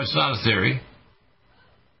 No, it's not a theory.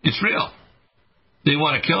 It's real. They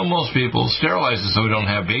want to kill most people, sterilize us so we don't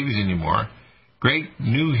have babies anymore, create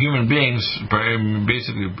new human beings,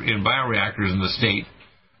 basically in bioreactors in the state,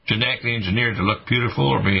 genetically engineered to look beautiful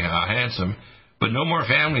or be handsome, but no more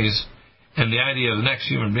families, and the idea of the next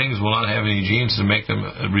human beings will not have any genes to make them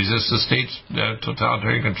resist the state's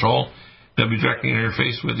totalitarian control. They'll be directly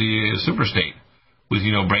interfaced with the superstate, with,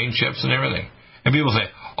 brain chips and everything. And people say,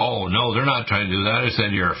 oh, no, they're not trying to do that. I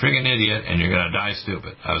said, you're a friggin' idiot, and you're going to die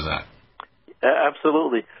stupid. How's that?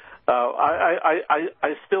 Absolutely.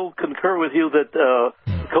 I still concur with you that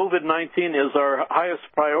COVID-19 is our highest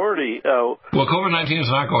priority. Well, COVID-19 is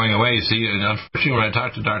not going away. See, and unfortunately, when I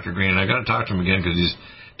talked to Dr. Green, and I got to talk to him again because he's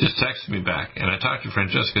just texted me back, and I talked to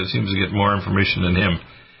Francesca, it seems to get more information than him.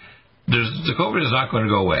 The COVID is not going to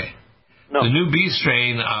go away. No. The new B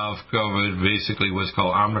strain of COVID, basically what's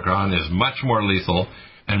called Omicron, is much more lethal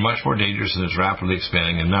and much more dangerous, and it's rapidly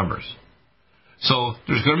expanding in numbers. So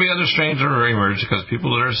there's going to be other strains that are emerging because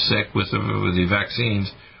people that are sick with the vaccines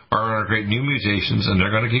are going to create new mutations, and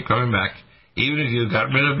they're going to keep coming back. Even if you got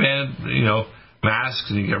rid of masks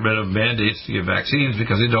and you get rid of mandates to get vaccines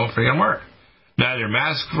because they don't friggin' work. Neither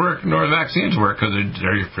masks work nor vaccines work because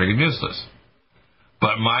they're friggin' useless.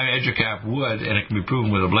 But my EduCap would, and it can be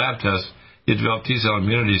proven with a lab test, you develop T-cell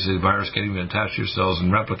immunity so the virus can't even attach to your cells and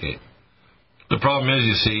replicate. The problem is,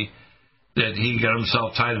 you see, that he got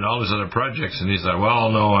himself tied in all his other projects, and he's like, well,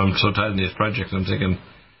 no, I'm so tied in these projects. I'm thinking,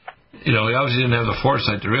 he obviously didn't have the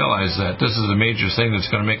foresight to realize that this is a major thing that's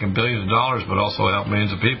going to make him billions of dollars, but also help millions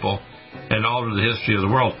of people and alter the history of the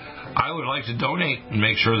world. I would like to donate and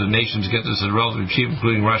make sure the nations get this at relatively cheap,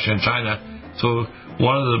 including Russia and China. So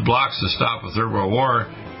one of the blocks to stop a third world war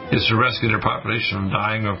is to rescue their population from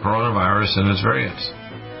dying of coronavirus and its variants.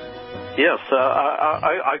 Yes,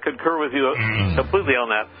 I concur with you completely on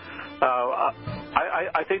that.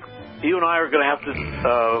 I think you and I are going to have to,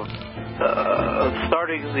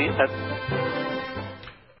 starting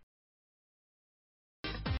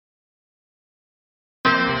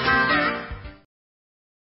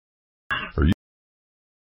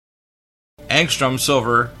Angstrom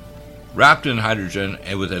silver wrapped in hydrogen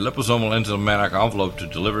and with a liposomal enzymatic envelope to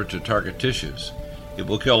deliver to target tissues. It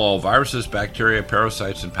will kill all viruses, bacteria,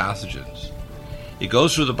 parasites, and pathogens. It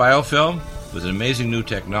goes through the biofilm with an amazing new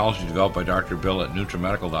technology developed by Dr. Bill at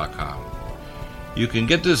NUTRIMEDICAL.com. You can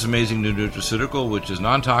get this amazing new nutraceutical, which is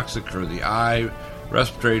non-toxic for the eye,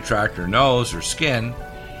 respiratory tract, or nose, or skin,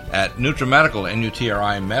 at NutriMedical,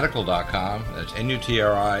 NUTRIMedical.com. That's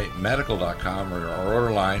NUTRIMedical.com, or our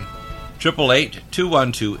order line,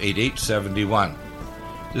 888-212-8871.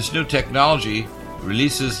 This new technology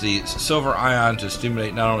releases the silver ion to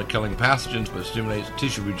stimulate not only killing pathogens, but stimulates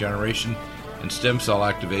tissue regeneration and stem cell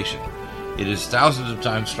activation. It is thousands of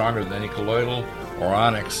times stronger than any colloidal or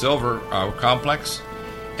onyx silver complex,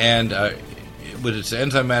 and with its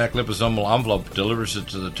enzymatic liposomal envelope, delivers it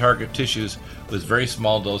to the target tissues with very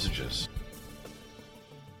small dosages.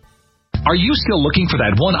 Are you still looking for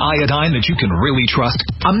that one iodine that you can really trust?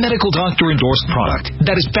 A medical doctor-endorsed product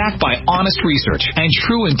that is backed by honest research and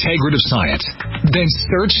true integrative science? Then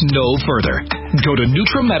search no further. Go to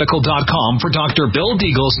NutriMedical.com for Dr. Bill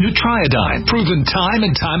Deagle's Nutriodine, proven time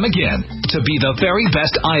and time again to be the very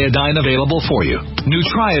best iodine available for you.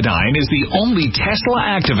 Nutriodine is the only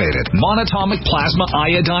Tesla-activated monatomic plasma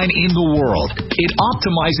iodine in the world. It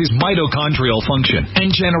optimizes mitochondrial function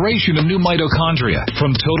and generation of new mitochondria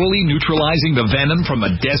from totally neutralizing the venom from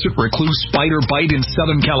a desert recluse spider bite in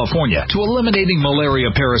Southern California to eliminating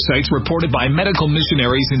malaria parasites reported by medical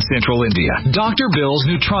missionaries in Central India. Dr. Bill's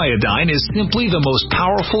Nutriodine is simply the most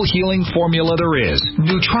powerful healing formula there is.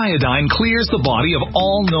 Nutriodine clears the body of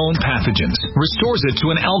all known pathogens, restores it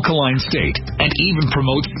to an alkaline state, and even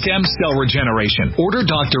promotes stem cell regeneration. Order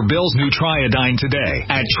Dr. Bill's Nutriodine today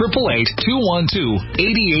at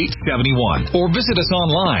 888-212-8871 or visit us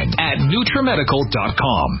online at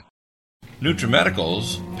NutriMedical.com.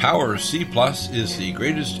 NutriMedical's Power C Plus is the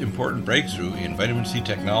greatest important breakthrough in vitamin C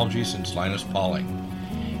technology since Linus Pauling.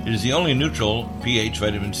 It is the only neutral pH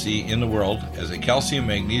vitamin C in the world as a calcium,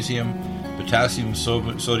 magnesium, potassium,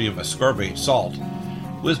 sodium ascorbate salt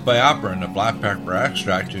with BioPerine, a black pepper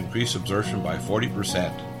extract, to increase absorption by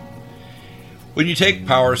 40%. When you take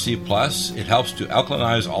Power C Plus, it helps to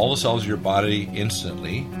alkalinize all the cells of your body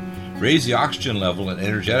instantly, raise the oxygen level and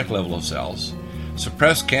energetic level of cells,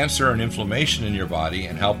 suppress cancer and inflammation in your body,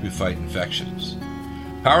 and help you fight infections.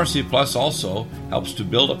 Power C Plus also helps to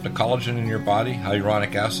build up the collagen in your body,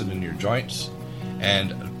 hyaluronic acid in your joints,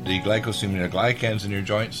 and the glycosaminoglycans in your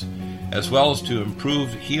joints, as well as to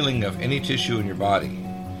improve healing of any tissue in your body.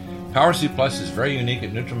 Power C Plus is very unique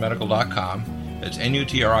at NutriMedical.com. It's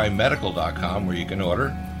NUTRIMEDICAL.com where you can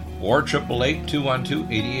order, or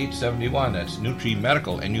 888-212-8871. That's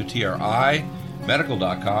NutriMedical, NUTRI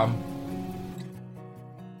Medical.com.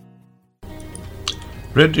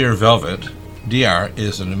 Red Deer Velvet DR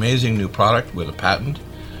is an amazing new product with a patent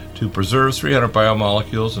to preserve 300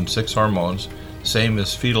 biomolecules and 6 hormones, same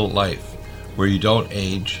as fetal life, where you don't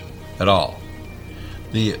age at all.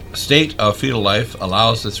 The state of fetal life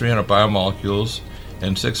allows the 300 biomolecules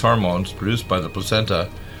and 6 hormones produced by the placenta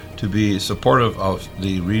to be supportive of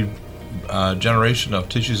the regeneration of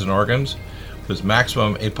tissues and organs, with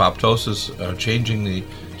maximum apoptosis, changing the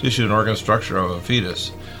tissue and organ structure of a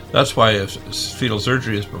fetus. That's why if fetal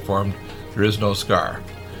surgery is performed, there is no scar.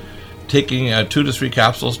 Taking 2 to 3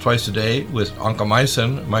 capsules twice a day with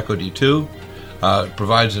oncomycin, Myco D2,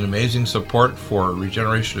 provides an amazing support for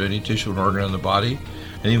regeneration of any tissue and organ in the body,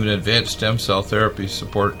 and even advanced stem cell therapy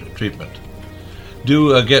support treatment.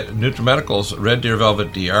 Do get NutriMedical's Red Deer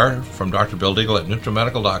Velvet DR from Dr. Bill Deagle at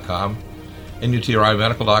NutriMedical.com,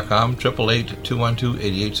 NUTRIMedical.com,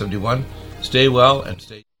 888-212-8871. Stay well and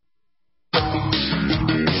stay...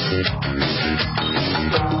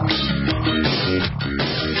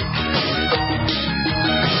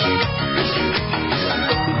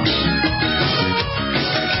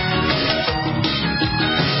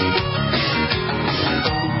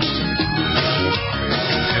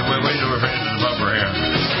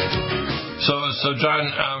 So, John,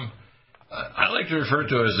 I like to refer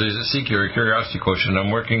to it as the CQ or curiosity quotient. I'm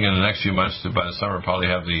working in the next few months to, by the summer, probably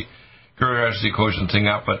have the curiosity quotient thing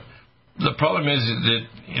up. But the problem is that,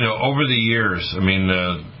 over the years, one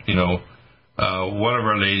of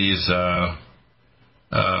our ladies,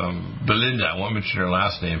 Belinda, I won't mention her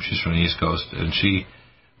last name, she's from the East Coast, and she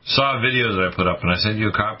saw a video that I put up, and I sent you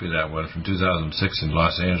a copy of that one from 2006 in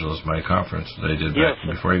Los Angeles, my conference that I did back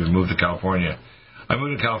before I even moved to California. I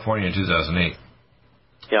moved to California in 2008.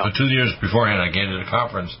 Yeah. So 2 years beforehand, I gave a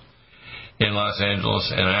conference in Los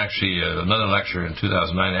Angeles, and actually another lecture in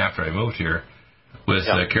 2009 after I moved here with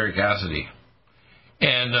Carrie Cassidy.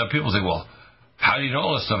 And people say, well, how do you know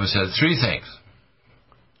all this stuff? I said 3 things.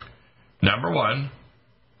 Number 1,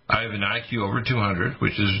 I have an IQ over 200,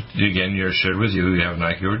 which is, again, you're shared with you. You have an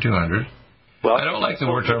IQ over 200. Well, I don't like the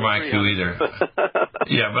word term IQ either.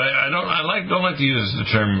 Yeah, but I don't like to use the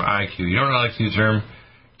term IQ. You don't like to use the term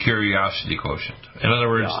curiosity quotient. In other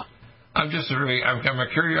words, I'm a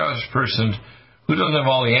curious person who doesn't have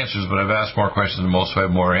all the answers, but I've asked more questions than most, so I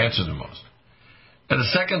have more answers than most. And the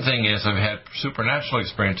second thing is I've had supernatural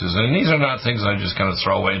experiences, and these are not things I just kind of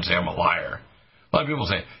throw away and say I'm a liar. A lot of people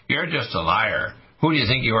say, you're just a liar. Who do you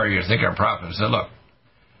think you are? You think I'm a prophet. I said, look,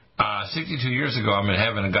 62 years ago, I'm in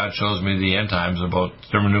heaven, and God shows me the end times about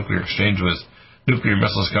thermonuclear exchange with nuclear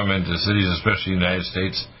missiles coming into cities, especially in the United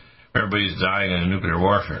States. Everybody's dying in nuclear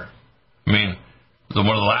warfare. I mean, one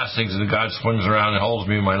of the last things that God swings around and holds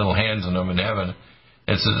me in my little hands, and I'm in heaven.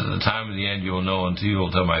 And says, at the time of the end, you will know until you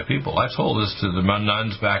will tell my people. I told this to the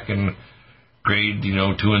nuns back in grade, 2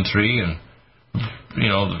 and 3, and,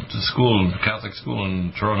 the school, Catholic school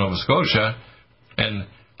in Toronto, Nova Scotia. And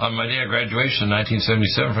on my day of graduation in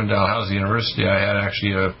 1977 from Dalhousie University, I had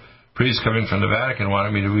actually a priest coming from the Vatican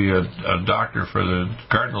wanted me to be a doctor for the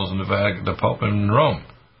cardinals in the Vatican, the Pope in Rome.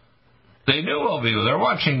 They knew all people. They're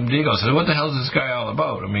watching Deagle. Said, what the hell is this guy all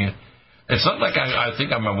about? I mean, it's not like I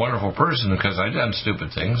think I'm a wonderful person because I've done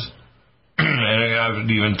stupid things. And I've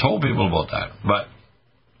even told people about that. But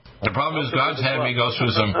the problem is God's had me go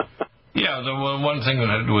through some... Yeah, the one thing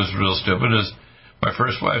that was real stupid is my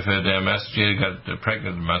first wife had MS. She had got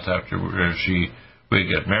pregnant a month after we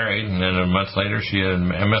got married. And then a month later, she had an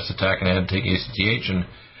MS attack and had to take ACTH. And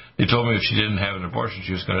they told me if she didn't have an abortion,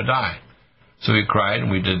 she was going to die. So we cried,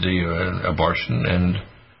 and we did the abortion, and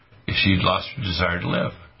she lost her desire to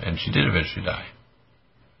live, and she did eventually die.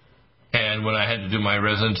 And when I had to do my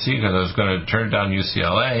residency, because I was going to turn down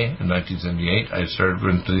UCLA in 1978, I started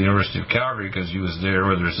going to the University of Calgary because she was there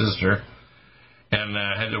with her sister, and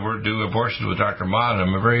I had to do abortions with Dr. Mott.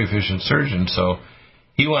 I'm a very efficient surgeon, so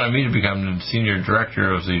he wanted me to become the senior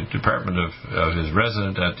director of the department of his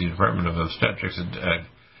resident at the Department of Obstetrics at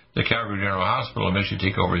the Calgary General Hospital, eventually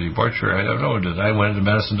take over the abortion. I don't know. I went into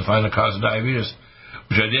medicine to find the cause of diabetes,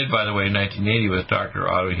 which I did, by the way, in 1980 with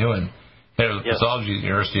Dr. Otto Hewen, head of pathology at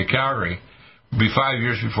the University of Calgary, It'll be 5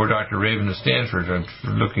 years before Dr. Raven at Stanford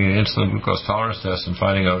looking at insulin glucose tolerance tests and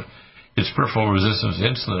finding out it's peripheral resistance to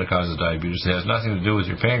insulin that causes diabetes. It has nothing to do with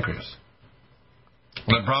your pancreas.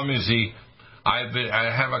 The problem is, I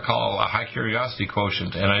have what I call a high curiosity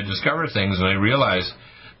quotient, and I discover things, and I realize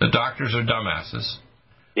that doctors are dumbasses.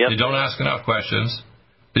 Yep. They don't ask enough questions.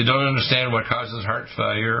 They don't understand what causes heart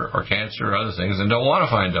failure or cancer or other things, and don't want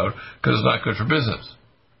to find out because it's not good for business.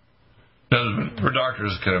 Now, for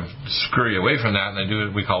doctors kind of scurry away from that, and they do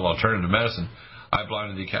what we call alternative medicine. I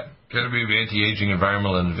belong to the Academy of Anti-Aging,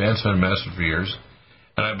 Environmental, and Advancement in Medicine for years,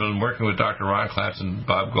 and I've been working with Dr. Ron Klatz and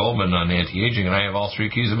Bob Goldman on anti-aging, and I have all three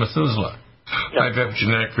keys of Methuselah. Yep. I have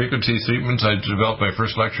epigenetic frequency treatments. I developed my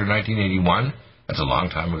first lecture in 1981. That's a long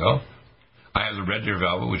time ago. I have the Red Deer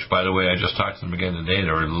Velvet, which, by the way, I just talked to them again today.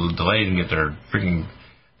 They were a little delayed in get their freaking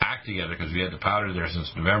act together because we had the powder there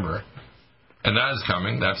since November. And that is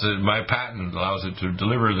coming. That's it. My patent allows it to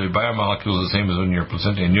deliver the biomolecules the same as when you're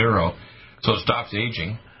placenta in utero, so it stops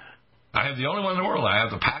aging. I have the only one in the world. I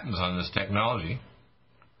have the patents on this technology.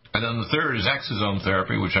 And then the third is exosome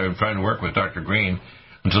therapy, which I've been trying to work with Dr. Green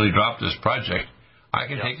until he dropped this project. I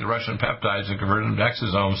can take the Russian peptides and convert them to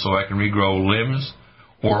exosomes so I can regrow limbs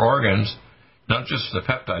or organs, not just the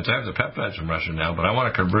peptides. I have the peptides from Russia now, but I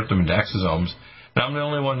want to convert them into exosomes. And I'm the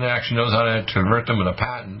only one that actually knows how to convert them in a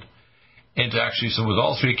patent into actually, so with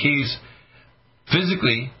all three keys,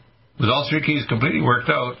 physically, with all three keys completely worked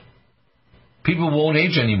out, people won't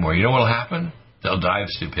age anymore. You know what will happen? They'll die of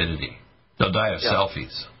stupidity. They'll die of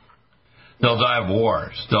selfies. They'll die of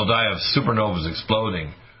wars. They'll die of supernovas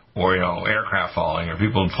exploding, or aircraft falling, or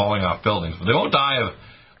people falling off buildings. But they won't die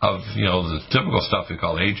of the typical stuff we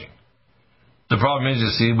call aging. The problem is, you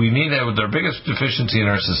see, we need that. Their biggest deficiency in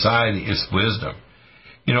our society is wisdom.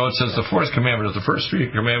 It says the fourth commandment, the first three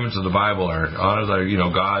commandments of the Bible are honor thy,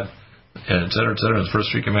 God, and et cetera, the first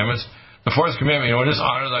three commandments. The fourth commandment, it is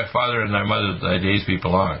honor thy father and thy mother, that thy days be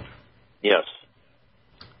prolonged. Yes.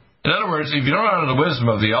 In other words, if you don't honor the wisdom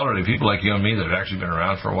of the elderly, people like you and me that have actually been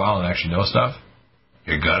around for a while and actually know stuff,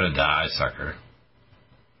 you're gonna die, sucker.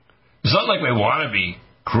 It's not like we want to be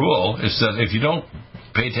cruel. It's that if you don't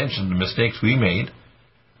pay attention to the mistakes we made,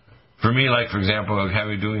 for me, like, for example,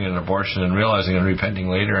 doing an abortion and realizing and repenting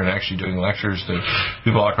later and actually doing lectures to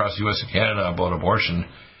people all across the U.S. and Canada about abortion,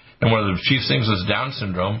 and one of the chief things was Down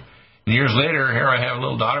syndrome. And years later, here I have a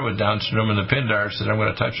little daughter with Down syndrome, and the Pindar said, I'm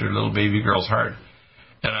going to touch her little baby girl's heart.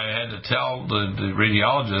 And I had to tell the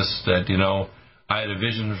radiologist that, I had a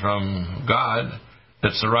vision from God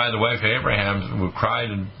that Sarai, the wife of Abraham, who cried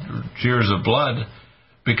in tears of blood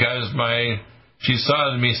because she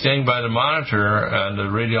saw me standing by the monitor, and the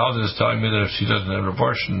radiologist telling me that if she doesn't have an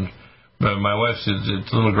abortion, my wife said the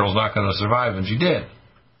little girl's not going to survive, and she did.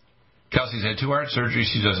 Kelsey's had 2 heart surgeries.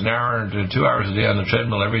 She does an hour and 2 hours a day on the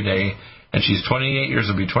treadmill every day, and she's 28 years.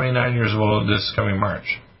 Will be 29 years old this coming March.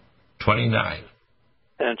 29.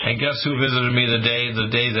 And guess who visited me the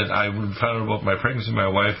day that I found out about my pregnancy? My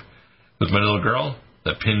wife with my little girl,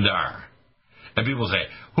 the Pindar. And people say,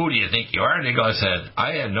 who do you think you are? And I said,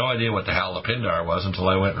 I had no idea what the hell a Pindar was until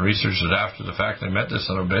I went and researched it after the fact I met this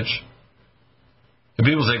son of a bitch. And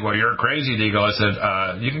people say, well, you're crazy, Deagle. I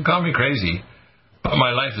said, you can call me crazy, but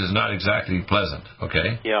my life is not exactly pleasant,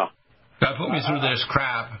 okay? Yeah. God put me through this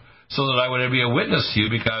crap so that I would be a witness to you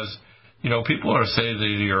because, people are saying that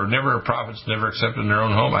you're never prophets, never accepted in their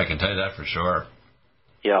own home. I can tell you that for sure.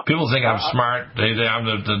 Yeah. People think I'm smart. I'm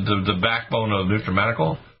the backbone of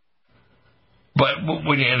NutriMedical. But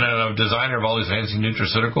when you're a designer of all these fancy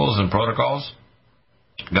nutraceuticals and protocols,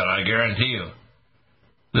 God, I guarantee you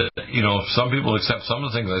that, some people accept some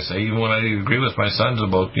of the things I say, even when I agree with my sons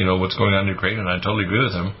about, what's going on in Ukraine, and I totally agree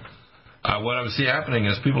with them. What I see happening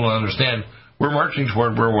is people don't understand we're marching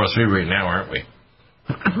toward World War III right now, aren't we?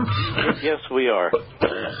 Yes, we are.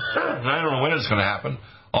 And I don't know when it's going to happen.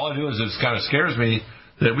 All I do is it kind of scares me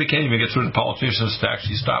that we can't even get through the politicians to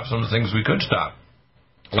actually stop some of the things we could stop.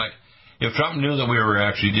 Like, if Trump knew that we were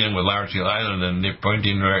actually dealing with Laratiel Island and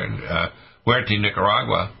Huerta,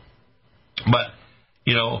 Nicaragua, but,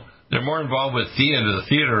 they're more involved with the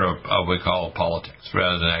theater of what we call politics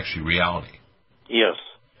rather than actually reality. Yes.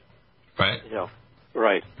 Right? Yeah.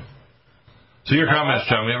 Right. So your comments,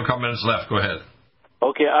 John. We have a couple minutes left. Go ahead.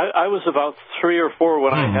 Okay. I was about 3 or 4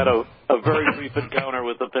 when I had a very brief encounter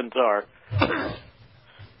with the Pintar.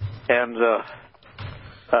 And,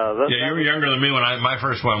 you were younger than me when my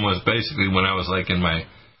first one was basically when I was like in my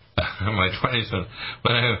 20s.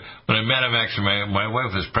 When I met him, actually, my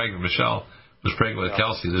wife was pregnant. Michelle was pregnant with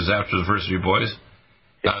Kelsey. This is after the first 3 boys.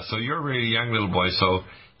 So you're a really young little boy. So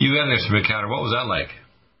you had this encounter. What was that like?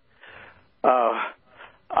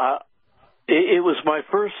 it was my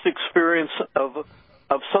first experience of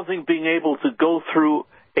something being able to go through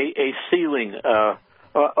a ceiling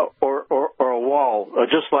or a wall,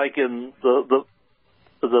 just like in the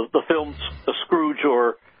films Scrooge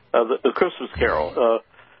or the Christmas Carol.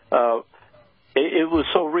 It was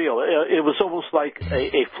so real. It was almost like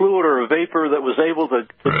a fluid or a vapor that was able to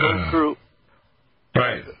go through.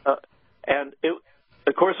 Right. And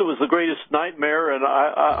of course, it was the greatest nightmare, and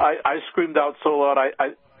I screamed out so loud.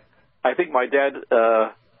 I think my dad,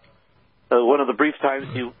 one of the brief times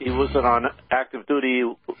he wasn't on active duty,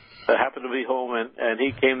 happened to be home, and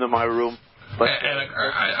he came to my room. But,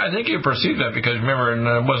 I think you perceived that because, remember, and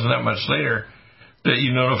it wasn't that much later, that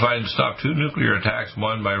you notified and stopped 2 nuclear attacks,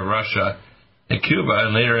 one by Russia in Cuba,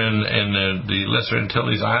 and later in the Lesser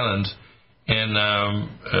Antilles Islands, and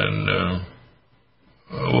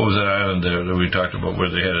what was that island there that we talked about where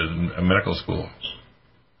they had a medical school?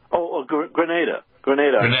 Grenada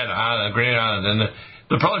Island. And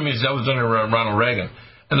the problem is that was under Ronald Reagan.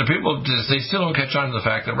 And the people, they still don't catch on to the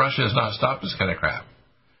fact that Russia has not stopped this kind of crap.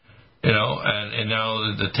 You know, and now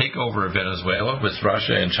the takeover of Venezuela with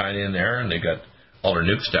Russia and China in there, and they got all their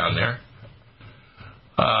nukes down there.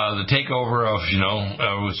 The takeover of,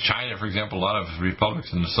 with China, for example, a lot of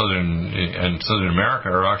republics in Southern America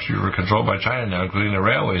are actually controlled by China now, including their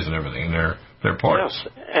railways and everything, and their ports.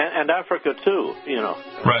 Yes, and Africa too,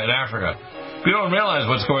 Right, in Africa. We don't realize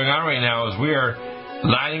what's going on right now is we are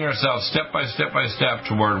lining ourselves step by step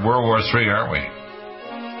toward World War III, aren't we?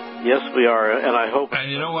 Yes, we are, and I hope.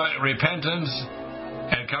 And you know what? Repentance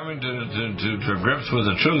and coming to grips with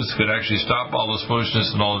the truth could actually stop all this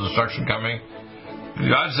foolishness and all the destruction coming.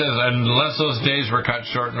 God says, unless those days were cut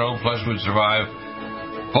short, no flesh would survive.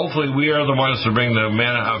 Hopefully we are the ones to bring the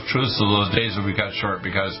manna of truth so those days will be cut short,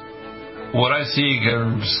 because what I see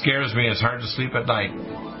scares me. It's hard to sleep at night.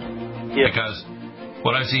 Yes. Because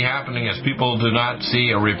what I see happening is people do not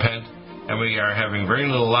see or repent, and we are having very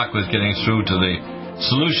little luck with getting through to the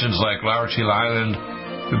solutions like Laurentian Island,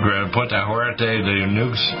 Punta Huerte, the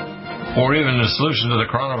nukes, or even the solution to the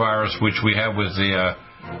coronavirus, which we have with the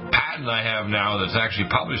patent I have now that's actually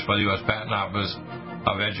published by the U.S. Patent Office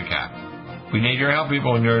of EDUCAP. We need your help,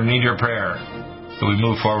 people, and we need your prayer that we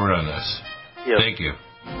move forward on this. Yes. Thank you.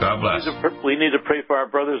 God bless. We need to pray for our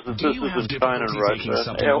brothers and sisters in China and Russia.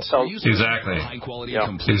 Exactly.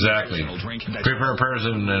 Exactly. Pray for our brothers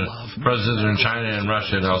in China and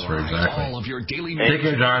Russia and elsewhere. Exactly. Take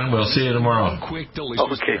care, John. We'll see you tomorrow. Okay.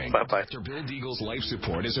 Bye-bye. Dr. Bill Deagle's Life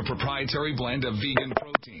Support is a proprietary blend of vegan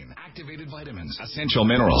protein, activated vitamins, essential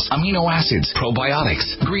minerals, amino acids, probiotics,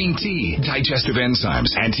 green tea, digestive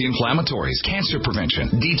enzymes, anti-inflammatories, cancer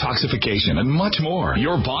prevention, detoxification, and much more.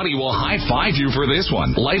 Your body will high-five you for this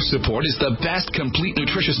one. Life Support is the best complete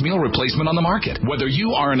nutritious meal replacement on the market. Whether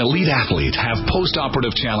you are an elite athlete, have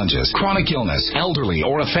post-operative challenges, chronic illness, elderly,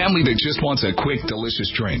 or a family that just wants a quick,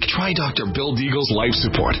 delicious drink, try Dr. Bill Deagle's Life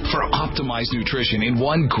Support for optimized nutrition in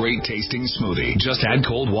one great-tasting smoothie. Just add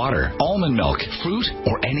cold water, almond milk, fruit,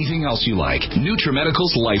 or anything else you like.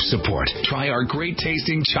 NutriMedical's Life Support. Try our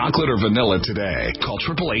great-tasting chocolate or vanilla today. Call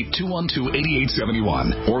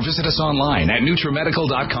 888-212-8871 or visit us online at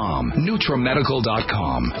NutriMedical.com. NutriMedical.com.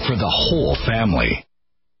 For the whole family.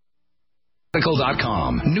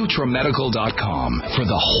 NutriMedical.com. For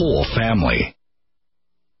the whole family.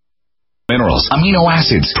 Minerals, amino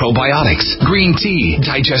acids, probiotics, green tea,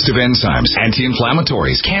 digestive enzymes,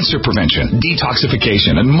 anti-inflammatories, cancer prevention,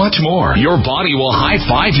 detoxification, and much more. Your body will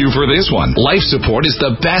high-five you for this one. Life Support is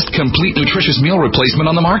the best complete nutritious meal replacement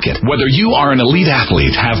on the market. Whether you are an elite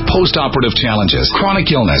athlete, have post-operative challenges, chronic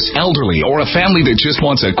illness, elderly, or a family that just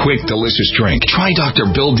wants a quick, delicious drink, try Dr.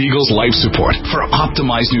 Bill Deagle's Life Support for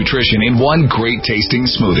optimized nutrition in one great-tasting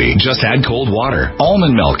smoothie. Just add cold water,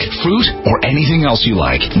 almond milk, fruit, or anything else you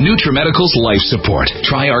like. NutriMedical Life Support.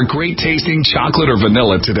 Try our great-tasting chocolate or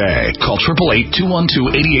vanilla today. Call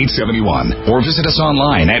 888-212-8871 or visit us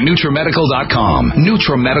online at NutriMedical.com.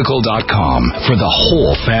 NutriMedical.com. For the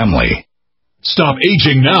whole family. Stop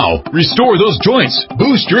aging now. Restore those joints.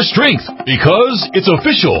 Boost your strength. Because it's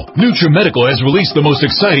official. NutriMedical has released the most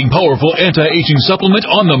exciting, powerful anti-aging supplement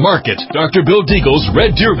on the market. Dr. Bill Deagle's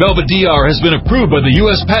Red Deer Velvet DR has been approved by the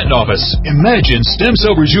U.S. Patent Office. Imagine stem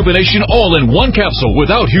cell rejuvenation all in one capsule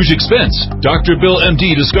without huge expense. Dr. Bill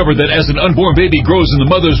MD discovered that as an unborn baby grows in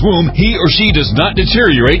the mother's womb, he or she does not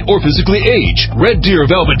deteriorate or physically age. Red Deer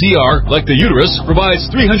Velvet DR, like the uterus, provides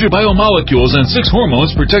 300 biomolecules and 6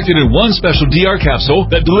 hormones protected in one special DR capsule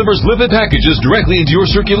that delivers lipid packages directly into your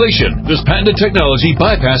circulation. This patented technology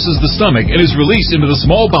bypasses the stomach and is released into the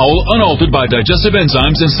small bowel unaltered by digestive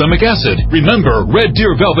enzymes and stomach acid. Remember Red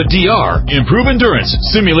Deer Velvet DR. Improve endurance,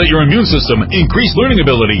 stimulate your immune system, increase learning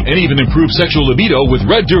ability, and even improve sexual libido with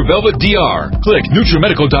Red Deer Velvet DR. Click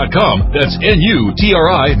NutriMedical.com, that's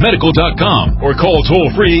NUTRIMEDICAL.com, or call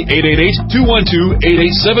toll-free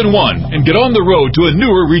 888-212-8871 and get on the road to a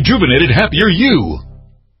newer, rejuvenated, happier you.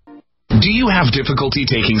 Do you have difficulty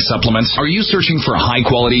taking supplements? Are you searching for a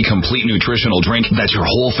high-quality, complete nutritional drink that your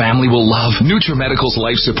whole family will love? NutriMedical's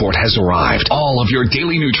Life Support has arrived. All of your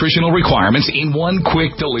daily nutritional requirements in one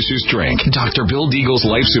quick, delicious drink. Dr. Bill Deagle's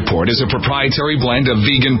Life Support is a proprietary blend of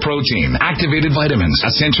vegan protein, activated vitamins,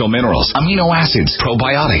 essential minerals, amino acids,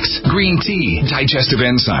 probiotics, green tea, digestive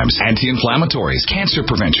enzymes, anti-inflammatories, cancer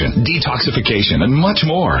prevention, detoxification, and much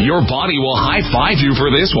more. Your body will high-five you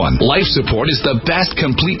for this one. Life Support is the best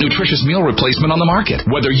complete nutritious meal replacement on the market.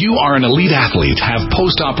 Whether you are an elite athlete, have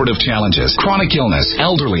post-operative challenges, chronic illness,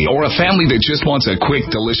 elderly, or a family that just wants a quick,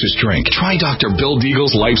 delicious drink, try Dr. Bill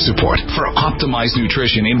Deagle's Life Support for optimized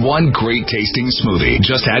nutrition in one great tasting smoothie.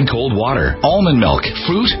 Just add cold water, almond milk,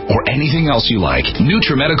 fruit, or anything else you like.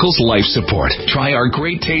 NutriMedical's Life Support. Try our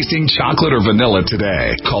great tasting chocolate or vanilla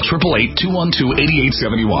today. Call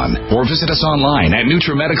 888-212-8871 or visit us online at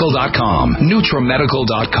NutriMedical.com.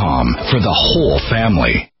 NutriMedical.com for the whole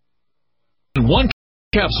family. One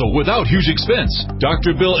capsule without huge expense.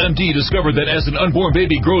 Dr. Bill MD discovered that as an unborn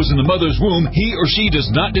baby grows in the mother's womb, he or she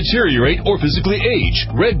does not deteriorate or physically age.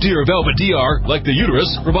 Red Deer Velvet DR, like the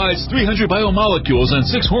uterus, provides 300 biomolecules and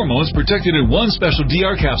 6 hormones protected in one special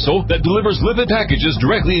DR capsule that delivers lipid packages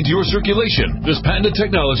directly into your circulation. This patented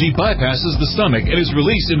technology bypasses the stomach and is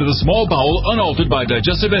released into the small bowel unaltered by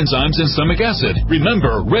digestive enzymes and stomach acid.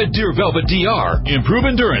 Remember Red Deer Velvet DR. Improve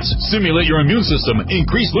endurance, stimulate your immune system,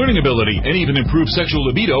 increase learning ability, and even improve sexual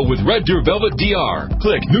libido with Red Deer Velvet DR.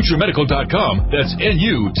 Click NutriMedical.com, that's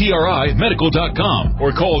NUTRIMEDICAL.com,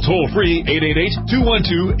 or call toll-free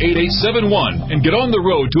 888-212-8871 and get on the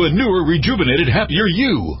road to a newer, rejuvenated, happier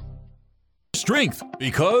you. Strength,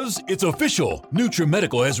 because it's official.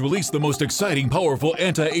 NutriMedical has released the most exciting, powerful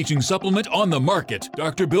anti-aging supplement on the market.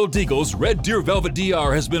 Dr. Bill Deagle's Red Deer Velvet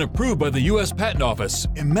DR has been approved by the U.S. Patent Office.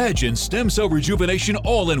 Imagine stem cell rejuvenation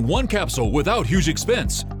all in one capsule without huge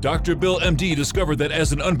expense. Dr. Bill MD discovered that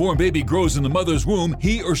as an unborn baby grows in the mother's womb,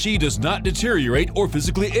 he or she does not deteriorate or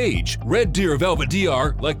physically age. Red Deer Velvet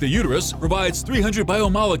DR, like the uterus, provides 300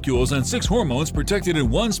 biomolecules and 6 hormones protected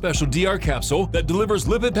in one special DR capsule that delivers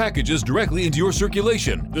lipid packages directly into your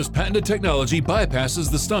circulation. This patented technology bypasses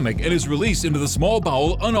the stomach and is released into the small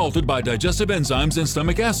bowel unaltered by digestive enzymes and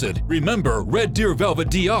stomach acid. Remember Red Deer Velvet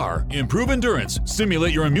DR. Improve endurance,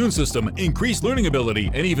 stimulate your immune system, increase learning ability,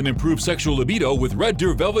 and even improve sexual libido with Red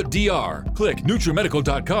Deer Velvet DR. Click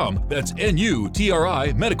NutriMedical.com, that's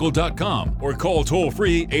NUTRIMEDICAL.com, or call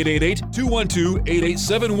toll-free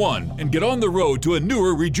 888-212-8871 and get on the road to a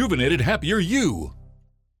newer, rejuvenated, happier you.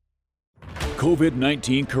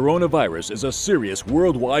 COVID-19 coronavirus is a serious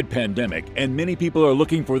worldwide pandemic, and many people are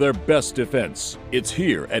looking for their best defense. It's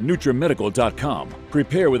here at NutriMedical.com.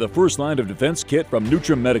 Prepare with a first line of defense kit from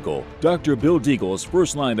NutriMedical. Dr. Bill Deagle's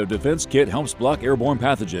first line of defense kit helps block airborne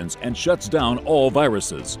pathogens and shuts down all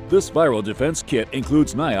viruses. This viral defense kit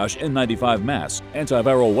includes NIOSH N95 mask,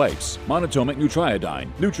 antiviral wipes, monatomic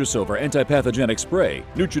nutriodine, Nutrisilver antipathogenic spray,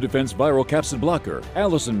 NutriDefense viral capsid blocker,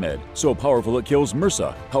 Allison Med, so powerful it kills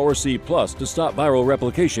MRSA, Power C Plus to stop viral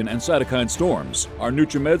replication and cytokine storms. Our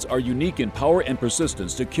NutriMeds are unique in power and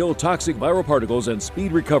persistence to kill toxic viral particles and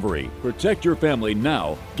speed recovery. Protect your family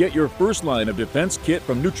now. Get your first line of defense kit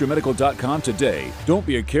from NutriMedical.com today. Don't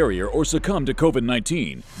be a carrier or succumb to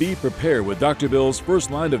COVID-19. Be prepared with Dr. Bill's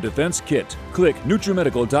first line of defense kit. Click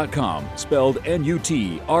NutriMedical.com, spelled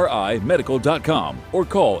NUTRIMEDICAL.com, or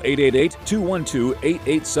call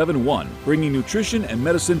 888-212-8871, bringing nutrition and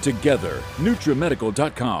medicine together.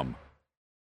 NutriMedical.com.